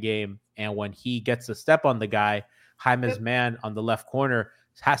 2-man game. And when he gets a step on the guy, Jaime's man on the left corner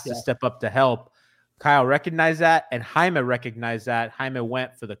has to step up to help. Kyle recognized that, and Jaime recognized that. Jaime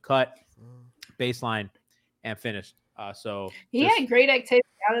went for the cut baseline and finished. So he had great activity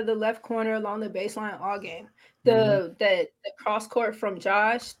out of the left corner along the baseline all game. The cross court from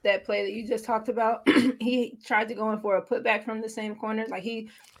Josh, that play that you just talked about, he tried to go in for a putback from the same corner. Like he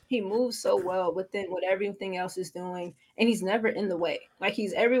moves so well within what everything else is doing, and he's never in the way. Like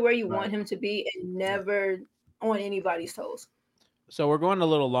he's everywhere you want him to be and never on anybody's toes. So we're going a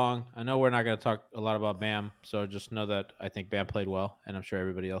little long. I know we're not going to talk a lot about Bam, so just know that I think Bam played well, and I'm sure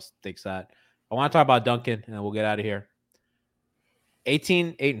everybody else thinks that. I want to talk about Duncan, and then we'll get out of here.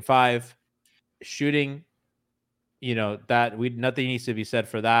 18, 8, and 5, shooting. Nothing needs to be said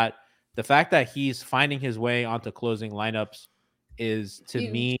for that. The fact that he's finding his way onto closing lineups is, to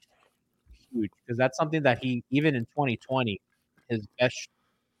me, huge, because that's something that he, even in 2020, his best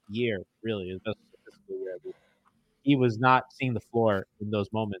year, really, his best fiscal year, he was not seeing the floor in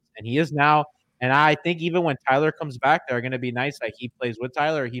those moments, and he is now. And I think even when Tyler comes back, they're going to be nice. Like he plays with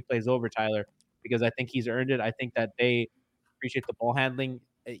Tyler or he plays over Tyler, because I think he's earned it. I think that they appreciate the ball handling.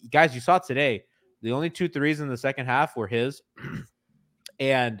 Guys, you saw it today. The only 2 threes in the second half were his,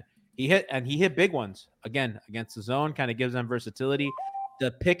 and he hit big ones again against the zone. Kind of gives them versatility.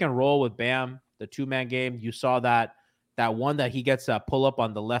 The pick and roll with Bam, the 2-man game. You saw that one that he gets a pull up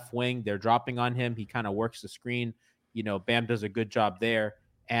on the left wing. They're dropping on him. He kind of works the screen. Bam does a good job there,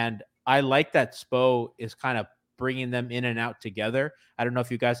 and I like that Spo is kind of bringing them in and out together. I don't know if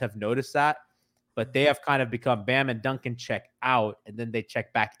you guys have noticed that, but they have kind of become Bam and Duncan check out, and then they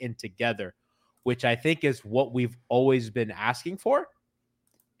check back in together, which I think is what we've always been asking for.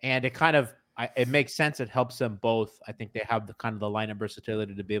 And it makes sense. It helps them both. I think they have the kind of the lineup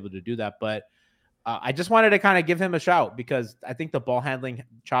versatility to be able to do that. But I just wanted to kind of give him a shout because I think the ball handling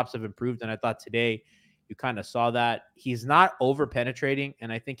chops have improved. And I thought today you kind of saw that. He's not over penetrating.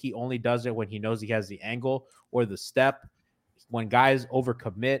 And I think he only does it when he knows he has the angle or the step. When guys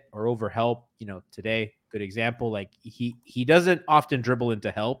overcommit or overhelp, today, good example, like he doesn't often dribble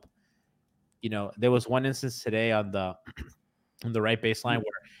into help. There was one instance today on the right baseline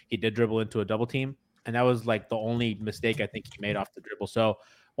where he did dribble into a double team, and that was like the only mistake I think he made off the dribble. So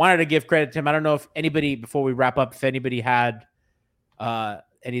wanted to give credit to him. I don't know if anybody, before we wrap up, if anybody had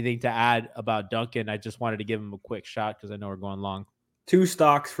anything to add about Duncan. I just wanted to give him a quick shot because I know we're going long. 2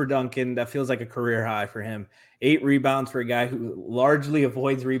 stocks for Duncan. That feels like a career high for him. 8 rebounds for a guy who largely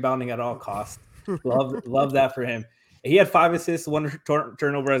avoids rebounding at all costs. Love that for him. He had 5 assists, 1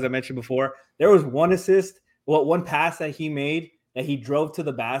 turnover, as I mentioned before. There was 1 assist, one pass that he made that he drove to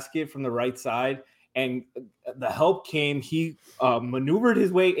the basket from the right side, and the help came. He maneuvered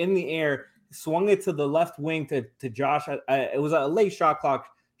his way in the air, swung it to the left wing to Josh. It was a late shot clock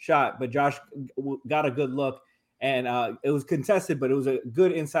shot, but Josh got a good look, and it was contested, but it was a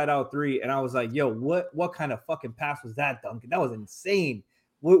good inside out three. And I was like, yo, what kind of fucking pass was that, Duncan? That was insane.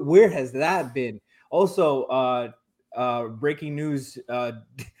 Where has that been? Also, breaking news,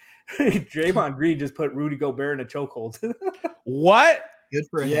 Draymond Green just put Rudy Gobert in a chokehold. What? Good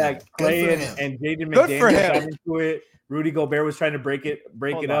for him. Yeah, Clay and Jaden McDaniels got into it. Rudy Gobert was trying to break it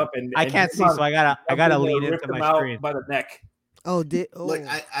up, and I can't see, so I gotta lean into my screen by the neck. Look,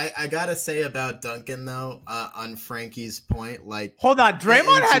 I gotta say about Duncan though, on Frankie's point, like, hold on,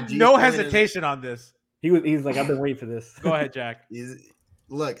 Draymond had no hesitation on this. He's like, I've been waiting for this. Go ahead, Jack.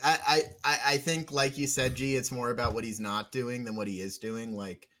 Look, I think, like you said, G, it's more about what he's not doing than what he is doing.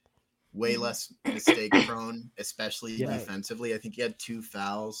 Like, way less mistake prone, especially defensively. I think he had 2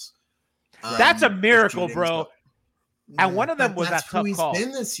 fouls. That's a miracle, bro. And one of them was that tough call. He's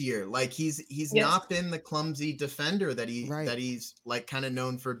been this year. Like, he's not been the clumsy defender that he's like kind of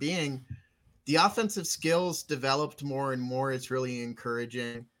known for being. The offensive skills developed more and more. It's really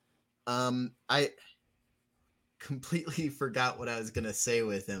encouraging. I completely forgot what I was gonna say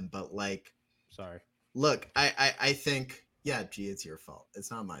with him, but like, sorry. Look, I think, yeah, G, it's your fault.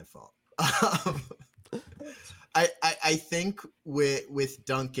 It's not my fault. I think with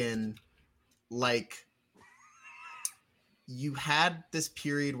Duncan, like, you had this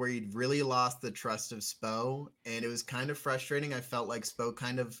period where you'd really lost the trust of Spo, and it was kind of frustrating. I felt like Spo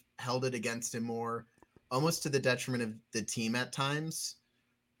kind of held it against him more, almost to the detriment of the team at times.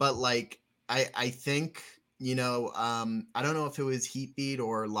 But like, I think, you know, I don't know if it was Heatbeat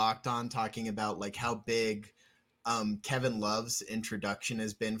or Locked On talking about like how big Kevin Love's introduction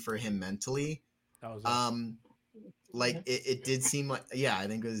has been for him mentally. That was like it did seem like, yeah, I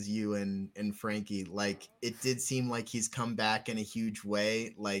think it was you and Frankie. Like, it did seem like he's come back in a huge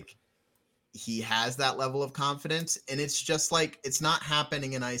way. Like, he has that level of confidence, and it's just like, it's not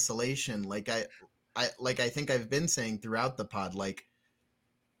happening in isolation. Like I think I've been saying throughout the pod, like,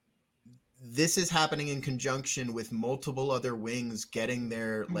 this is happening in conjunction with multiple other wings getting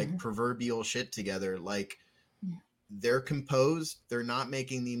their like proverbial shit together. Like, they're composed, they're not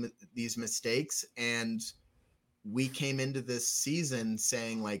making these mistakes, and we came into this season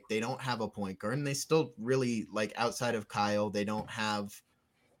saying like they don't have a point guard, and they still really, like, outside of Kyle, they don't have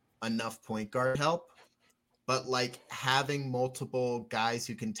enough point guard help. But like, having multiple guys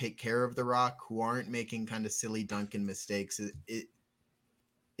who can take care of the rock, who aren't making kind of silly Duncan mistakes, it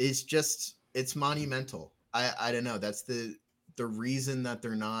is just, it's monumental. I don't know. That's the reason that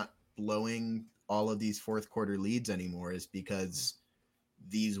they're not blowing all of these fourth quarter leads anymore, is because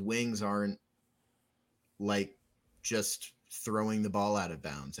these wings aren't like just throwing the ball out of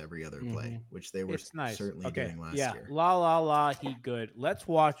bounds every other play, which they were certainly doing last year. La, he good. Let's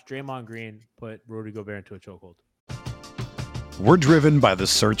watch Draymond Green put Rudy Gobert into a chokehold. We're driven by the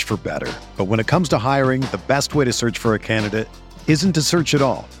search for better. But when it comes to hiring, the best way to search for a candidate isn't to search at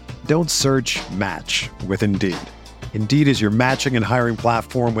all. Don't search, match with Indeed. Indeed is your matching and hiring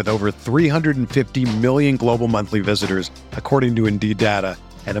platform with over 350 million global monthly visitors, according to Indeed data,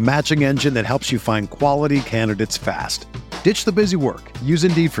 and a matching engine that helps you find quality candidates fast. Ditch the busy work. Use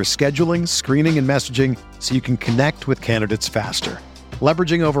Indeed for scheduling, screening, and messaging so you can connect with candidates faster.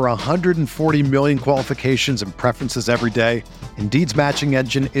 Leveraging over 140 million qualifications and preferences every day, Indeed's matching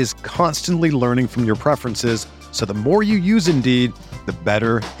engine is constantly learning from your preferences, so the more you use Indeed, the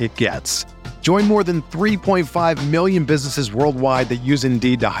better it gets. Join more than 3.5 million businesses worldwide that use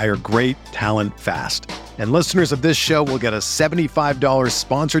Indeed to hire great talent fast. And listeners of this show will get a $75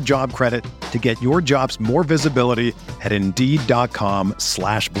 sponsored job credit to get your jobs more visibility at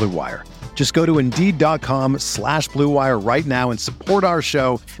Indeed.com/Blue Wire. Just go to Indeed.com/Blue Wire right now and support our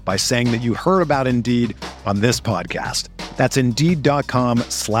show by saying that you heard about Indeed on this podcast. That's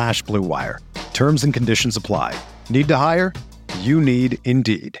Indeed.com/Blue Wire. Terms and conditions apply. Need to hire? You need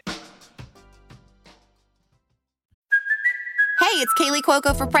Indeed. Hey, it's Kaylee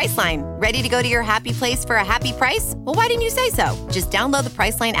Cuoco for Priceline. Ready to go to your happy place for a happy price? Well, why didn't you say so? Just download the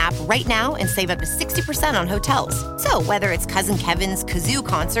Priceline app right now and save up to 60% on hotels. So whether it's Cousin Kevin's Kazoo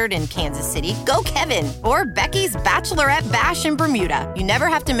Concert in Kansas City, go Kevin, or Becky's Bachelorette Bash in Bermuda, you never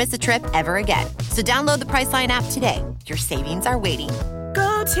have to miss a trip ever again. So download the Priceline app today. Your savings are waiting.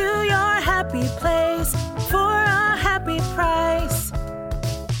 Go to your happy place for a happy price.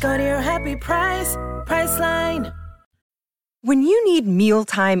 Go to your happy price, Priceline. When you need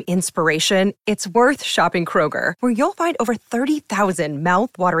mealtime inspiration, it's worth shopping Kroger, where you'll find over 30,000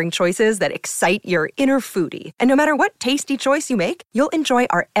 mouth-watering choices that excite your inner foodie. And no matter what tasty choice you make, you'll enjoy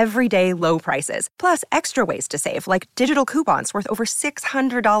our everyday low prices, plus extra ways to save, like digital coupons worth over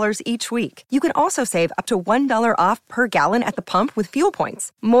 $600 each week. You can also save up to $1 off per gallon at the pump with fuel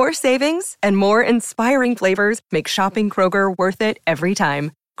points. More savings and more inspiring flavors make shopping Kroger worth it every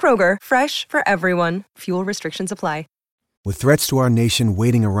time. Kroger, fresh for everyone. Fuel restrictions apply. With threats to our nation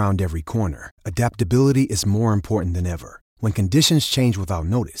waiting around every corner, adaptability is more important than ever. When conditions change without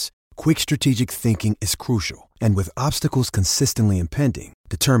notice, quick strategic thinking is crucial. And with obstacles consistently impending,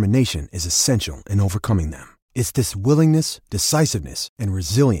 determination is essential in overcoming them. It's this willingness, decisiveness, and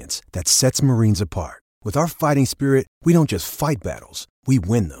resilience that sets Marines apart. With our fighting spirit, we don't just fight battles, we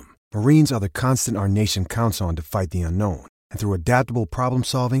win them. Marines are the constant our nation counts on to fight the unknown. And through adaptable problem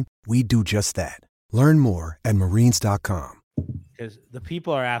solving, we do just that. Learn more at Marines.com. Because the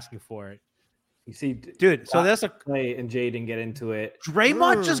people are asking for it. You see, dude. So that's a Clay and Jaden get into it.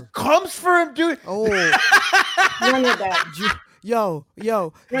 Draymond just comes for him, dude. Oh, Run it back. Yo,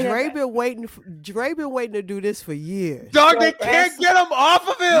 Run it Dre back. been waiting. Dre been waiting to do this for years. Dog, they can't get him off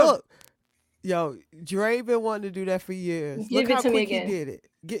of him. Look, yo, Dre been wanting to do that for years. Give Look it how to me quick he again. did it.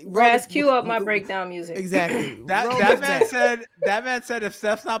 Raz, cue up my breakdown music. Exactly. That man said if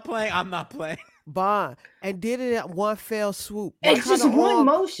Steph's not playing, I'm not playing. Bond and did it at one fell swoop. It's just one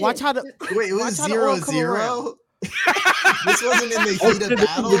motion. Watch how the Wait, it was watch how the arm come 0-0. This wasn't in the Oh, heat shit, of this is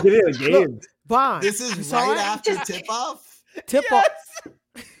battle. the beginning of the game. Bond. This is You saw right it? after tip off. Tip off.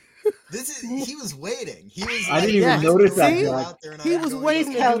 He was waiting. He was. I didn't even notice that. See? Like, He was waiting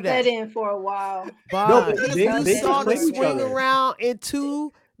He's to do held that. that in for a while. Bond. No, but you they saw the played each swing other. around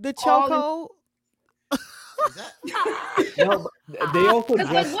into the All in- chokehold. no, but they also That's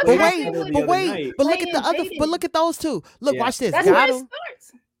just like, played what each happened other with- the other night. But look at Clay the and other. Jaden. But look at those two. Look, Yeah. watch this. That's Got where it him.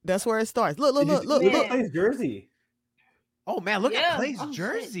 starts. That's where it starts. Look, look, look, look, Look look. at Clay's jersey. Oh man, look Yeah. at Clay's Oh, shit.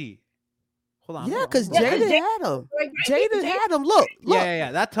 jersey. Hold on. Yeah, hold on, because hold on. Yeah, 'cause Jaden Jaden- had him. Like, Jaden had him. Look, look.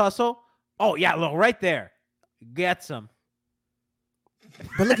 Yeah. That tussle. Oh yeah, look right there. Gets him.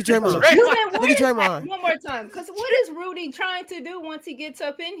 But look at Draymond. Right. You said, Look what at is that? Draymond. One more time. Because what is Rudy trying to do once he gets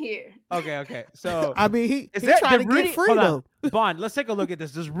up in here? Okay. So I mean, he is he that trying did to Rudy? get Hold on. freedom. Bond, let's take a look at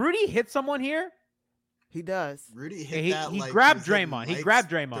this. Does Rudy hit someone here? He does. Rudy hit He that. like grabbed was hitting Draymond. He mics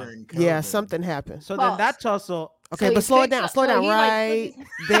grabbed Draymond. during Yeah, COVID. something happened. So then Pause. that tussle. Okay, So but he slow it picks down. up- Slow it no, down he, like, right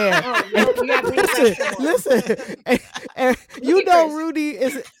put there. Oh, no, we gotta bring it back listen, to him. listen. And you at know Chris. Rudy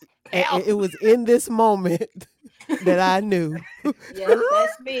is. And it was in this moment that I knew. Yeah,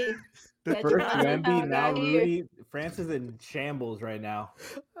 that's me. That's First right. Wemby, now Right here. Rudy. France is in shambles right now.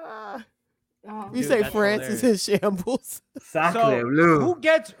 Oh, You Dude, say that's France is in shambles. Sacre So bleu. who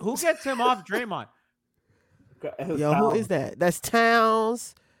gets him off Draymond? Yo, who is that? That's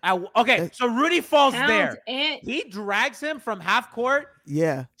Towns. Okay, so Rudy falls Towns there. and He drags him from half court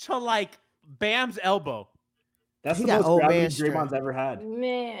Yeah. to like Bam's elbow. That's He the got most old gravity man strength. Draymond's ever had.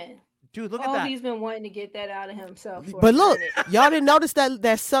 man, Dude, look at that. He's been wanting to get that out of himself. For But a look, minute. y'all didn't notice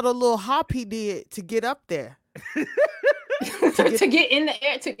that subtle little hop he did to get up there. to get in the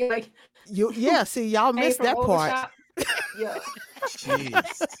air, to get like Yeah, see, y'all hang missed from that part. overshot. Yeah,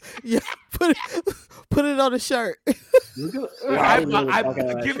 Jeez. Yeah, put it on the shirt.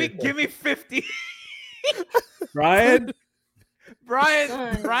 Give me 50. Brian. Brian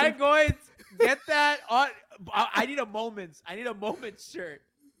Goins, get that on. I need a moments shirt.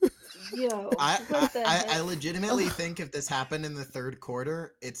 yo, I what the heck? legitimately think if this happened in the third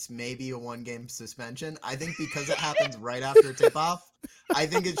quarter, it's maybe a 1-game suspension. I think because it happens right after tip off, I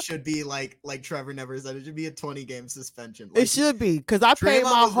think it should be like Trevor never said, it should be a 20-game suspension. It should be, because I paid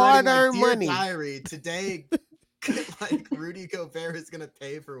Draymond my was writing, hard-earned "Dear money. Diary, today, like Rudy Gobert is gonna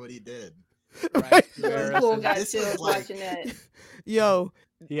pay for what he did. Right. Cool, got This chills is like- watching that. Yo,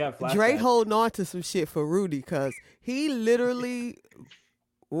 Yeah, Dre holding on to some shit for Rudy, because he literally,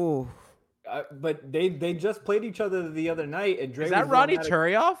 ooh. But they just played each other the other night, and Dre Is that was Ronnie going at it-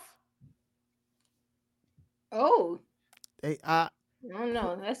 Turioff? Oh, I I don't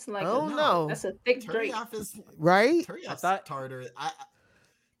know. That's like don't know. That's a thick Drake. Turioff is right? Turioff's thought- Tartar.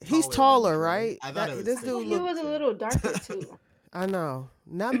 He's than taller, Dre. right? I thought That- it was this thick. dude He look. was a little darker too. I know.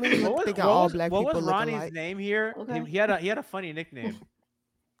 Not me. What was, Thinking what all was- black what people was look Ronnie's alike. name here? Okay. He had a funny nickname.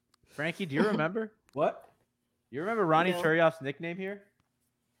 Frankie, do you remember? What? You remember Ronnie No. Turioff's nickname here?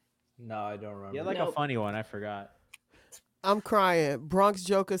 No, I don't remember. He had like a Nope. funny one. I forgot. I'm crying. Bronx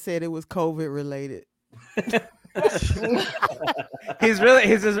Joker said it was COVID related. He's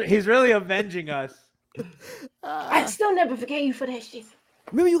really avenging us. I still never forgave you for that shit.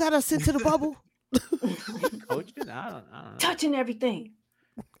 Remember you got us sent to the bubble? Coaching? I don't know. Touching everything.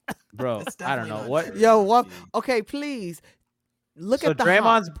 Bro, I don't know what. Yo, what? Okay, please look at the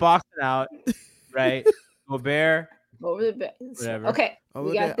Draymond's boxing out, right? Gobert over the back. Whatever. Okay, Over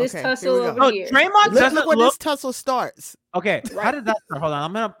we got there. this Okay, tussle here we go. over here. Draymond doesn't Look where look. this tussle starts. Okay, how did that start? Hold on,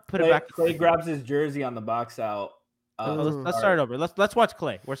 I'm gonna put it back. Clay grabs his jersey on the box out. Let's start over. Let's watch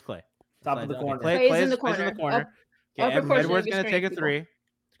Clay. Where's Clay? Top of the corner. Clay's in the corner. Okay, upper portion Edwards of your gonna take a screen, three.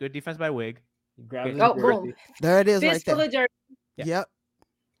 It's good defense by Wig. He grabs his Oh, jersey. boom. There it is, right Fistful there. of jersey. Yep.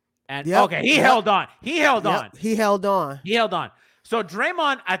 And Yep. okay, he Yep. held on. He held Yep. on. He held on. He held on. So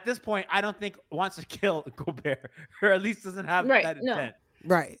Draymond at this point, I don't think wants to kill Gobert, or at least doesn't have Right, that no. intent.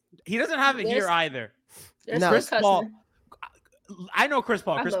 Right. He doesn't have it here either. There's No. Chris cussing. Paul. I know Chris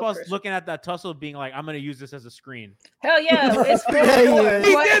Paul. I Chris love Paul's Chris. looking at that tussle, being like, "I'm going to use this as a screen." Hell yeah, it's Yeah, yeah.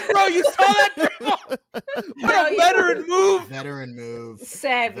 He What? did, bro. You saw that? Draymond? What Hell a yeah. veteran move! Veteran move.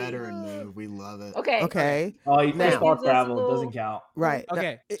 Savvy. Veteran move. We love it. Okay. Okay. Oh, he Now- Chris Paul Gives us a travel little- doesn't count. Right.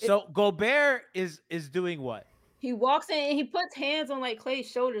 Okay, so Gobert is doing what? He walks in and he puts hands on like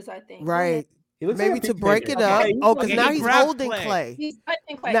Clay's shoulders, I think. Right. He looks like Maybe a to pig break maker. it up. Okay, Oh, because okay, now he he's grabs holding Clay. Clay. He's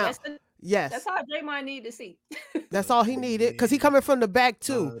touching Clay. Now- That's Yes. all Draymond needed to see. That's all he needed. Because he coming from the back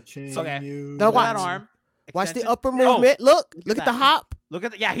too. Okay, Now Look watch. at that arm. Watch the Extension. upper movement. Look at at the that. hop. Look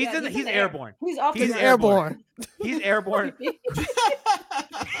at the yeah. He's Yeah, in. he's He's in the air. airborne. He's off He's the ground. airborne. He's airborne.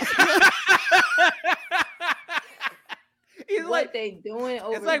 He's What like they doing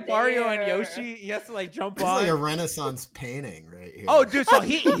over it's like Mario and there? Yoshi. He has to like jump It's on. like a Renaissance painting right here. Oh, dude! So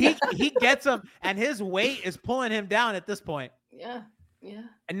he gets him, and his weight is pulling him down at this point. Yeah. Yeah.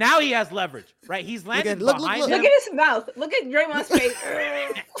 And now he has leverage, right? He's landing look, behind look. Look him. at his mouth. Look at Draymond's face.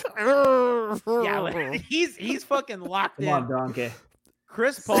 Yeah, like, he's fucking locked Come in. on, Donkey.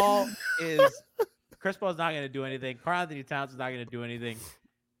 Chris Paul's not going to do anything. Karl Anthony Towns is not going to do anything.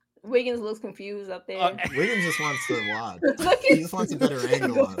 Wiggins looks confused up there. Wiggins just wants to watch. Look He at just wants a better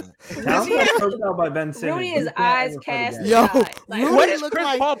angle on it. Towns got choked out by Ben Simmons. Rudy He is can't eyes ever fight cast again. Yo, aside. Like, Rudy What is look Chris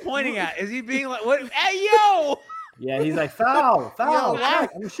like- Paul pointing at? Is he being like, "What? Hey, yo!" Yeah, he's like foul. why- Check,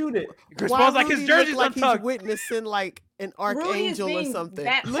 I'm gonna shoot it. Chris Why Paul's like, his Rudy look jersey's like he's untucked. witnessing like an Rudy is archangel or being something.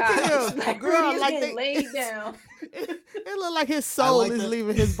 baptized. Look at him, Like, girl. Rudy is Like getting laid down. it look like his soul like is that-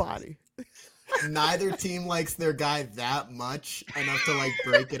 leaving his body. Neither team likes their guy that much enough to like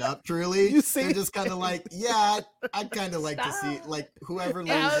break it up. Truly, You see? they're just kind of like, yeah, I'd kind of like to see Stop. like whoever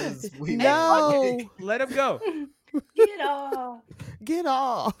Yeah. loses. We No, Let him go. Get off. get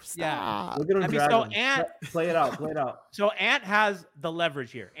off. Yeah. Stop. Look at him I mean, drag so him. Ant- Play it out. Play it out. So Ant has the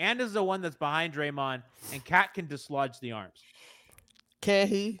leverage here. Ant is the one that's behind Draymond, and Cat can dislodge the arms. Can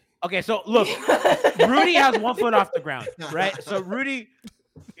he? Okay, so look, Rudy has 1 foot off the ground, right? So Rudy's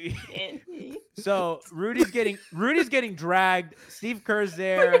getting dragged. Steve Kerr's Look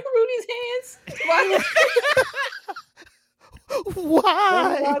there. at Rudy's hands. Why?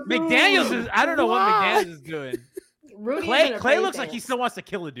 Why? McDaniels is I don't know what Why? McDaniels is doing. Rudy Clay looks like he still wants to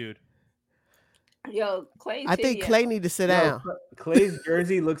kill a dude. Yo, Clay. I think Clay need to sit down. Clay's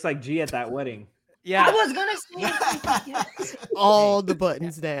jersey looks like G at that wedding. Yeah. I was gonna say yes. All the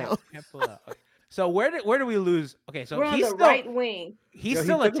buttons down. Can't pull out. Okay. So where do we lose? Okay, so We're on he's the still right wing. he's Yo, he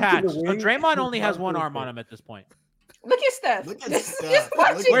still took him to the attached. So wing. Draymond only He's has not one doing arm on it. him at this point. Look at Steph. Look at Just Steph.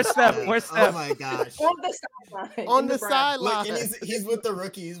 watching Look at Where's Steph? Steph. Where's Oh Steph? my gosh. on the sideline. On in the brown. sideline. Look, and he's with the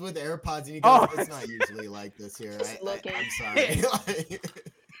rookie. He's with AirPods, and he Oh. goes, "It's not usually like this here." Just looking. I'm sorry.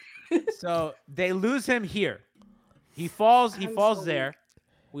 So they lose him here. He falls I'm so there.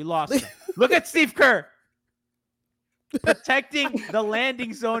 We lost him. Look at Steve Kerr protecting the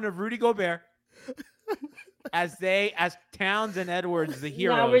landing zone of Rudy Gobert as Towns and Edwards, the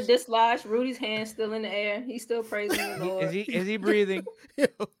heroes. Now we're dislodged. Rudy's hand still in the air. He's still praising the Lord. Is he breathing?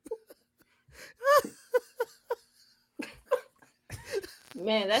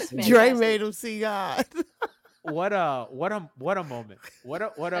 Man, that's fantastic. Dre made him see God. What a moment. What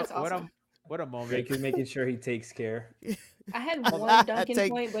a That's awesome. moment. Drake is making sure he takes care. I had one dunking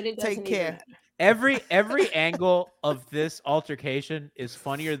Take- point, but it take doesn't care. even matter. Every angle of this altercation is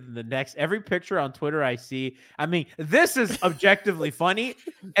funnier than the next. Every picture on Twitter I see, I mean, this is objectively funny.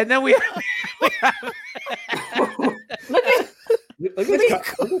 And then we Look at Look at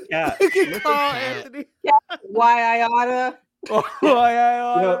Cat. Look at at Carl Cat. Anthony. why I oughta. You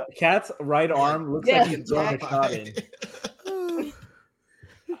know, Cat's right arm looks like he's throwing a shot in.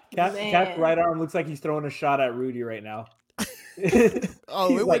 Cat's Man. right arm looks like he's throwing a shot at Rudy right now. Oh, He's it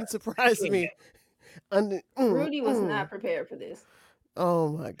like, wouldn't surprise me. Rudy was not prepared for this. Oh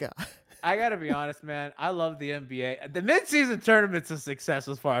my God. I gotta be honest, man. I love the NBA. The midseason tournament's a success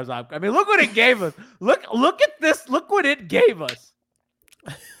as far as I mean, look what it gave us. Look at this. Look what it gave us.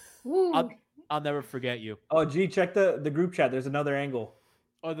 Woo. I'll never forget you. Oh, gee, check the group chat. There's another angle.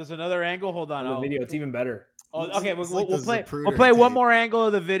 Oh, there's another angle. Hold on. The video. It's even better. Oh, okay. We'll play. Zapruder We'll play one tape. more angle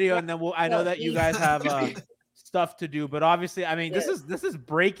of the video, and then I know that you guys have stuff to do, but obviously, I mean, this is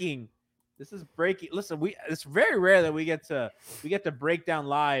breaking. This is breaking. Listen, it's very rare that we get to break down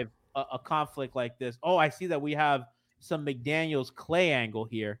live a conflict like this. Oh, I see that we have some McDaniels Clay angle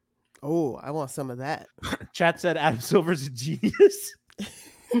here. Oh, I want some of that. Chat said Adam Silver's a genius.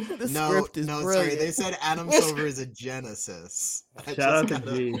 No, sorry. They said Adam Silver is a Genesis. Shout out to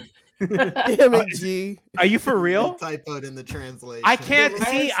G. Damn it, G. Are you for real? Typoed in the translation. I can't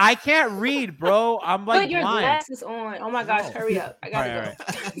see. I can't read, bro. I'm like Put your blind. glasses on. Oh my gosh, hurry up. I gotta All right.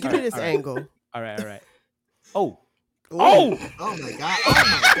 Give me this angle. All right. Oh. Oh my god.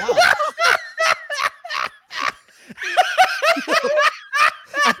 Oh my god.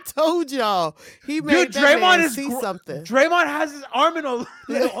 I told y'all. He made that man see something. Draymond has his arm in a.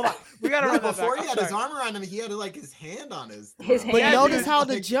 Hold on. We gotta run that before back. he had his arm around him, he had like his hand on his. His hand. But notice how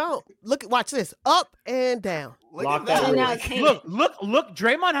the jump. Watch this. Up and down. Lock that. Look.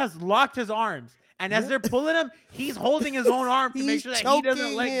 Draymond has locked his arms, and as they're pulling him, he's holding his own arm to make sure that he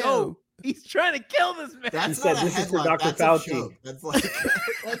doesn't let go. He's trying to kill this man. That's he said this is for Dr. Fauci. That's like.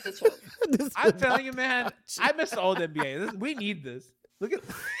 That's a choke. I'm telling you, man. I miss the old NBA. We need this. Look at.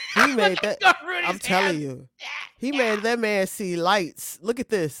 He made that. I'm telling you. He made that man see lights. Look at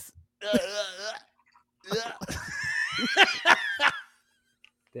this.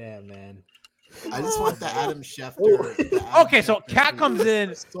 Damn, man. I just want the Adam Schefter. Okay, so Cat comes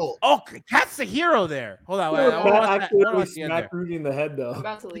in. Oh, Cat's the hero there. Hold on. Cat actually smacked Rudy in the head, though. I'm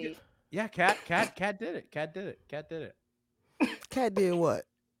about to leave. Yeah, Cat did it. Cat did it. Cat did what?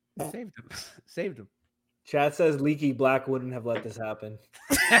 Saved him. Chat says Leaky Black wouldn't have let this happen.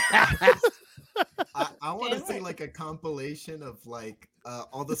 I want to see like a compilation of like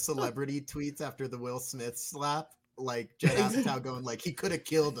all the celebrity tweets after the Will Smith slap, like Jed Apatow going like he could have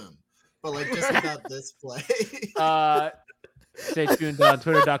killed him, but like just without this play. Stay tuned on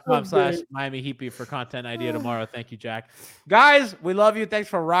twitter.com/Miami Heat Beat for content idea tomorrow. Thank you, Jack. Guys, we love you. Thanks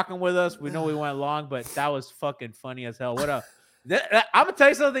for rocking with us. We know we went long, but that was fucking funny as hell. I'm gonna tell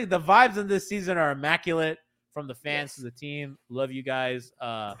you something. The vibes in this season are immaculate from the fans to the team. Love you guys.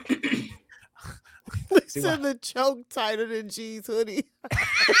 Send the choke tighter than G's hoodie. That's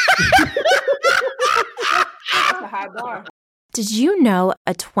a high bar. Did you know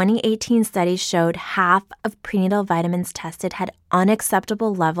a 2018 study showed half of prenatal vitamins tested had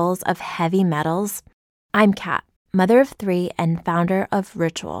unacceptable levels of heavy metals? I'm Kat, mother of 3 and founder of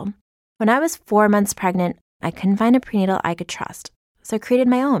Ritual. When I was 4 months pregnant, I couldn't find a prenatal I could trust, so I created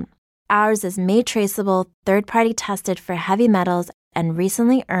my own. Ours is made traceable, third-party tested for heavy metals, and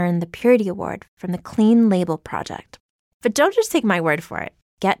recently earned the Purity Award from the Clean Label Project. But don't just take my word for it.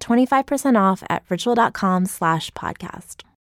 Get 25% off at ritual.com/podcast.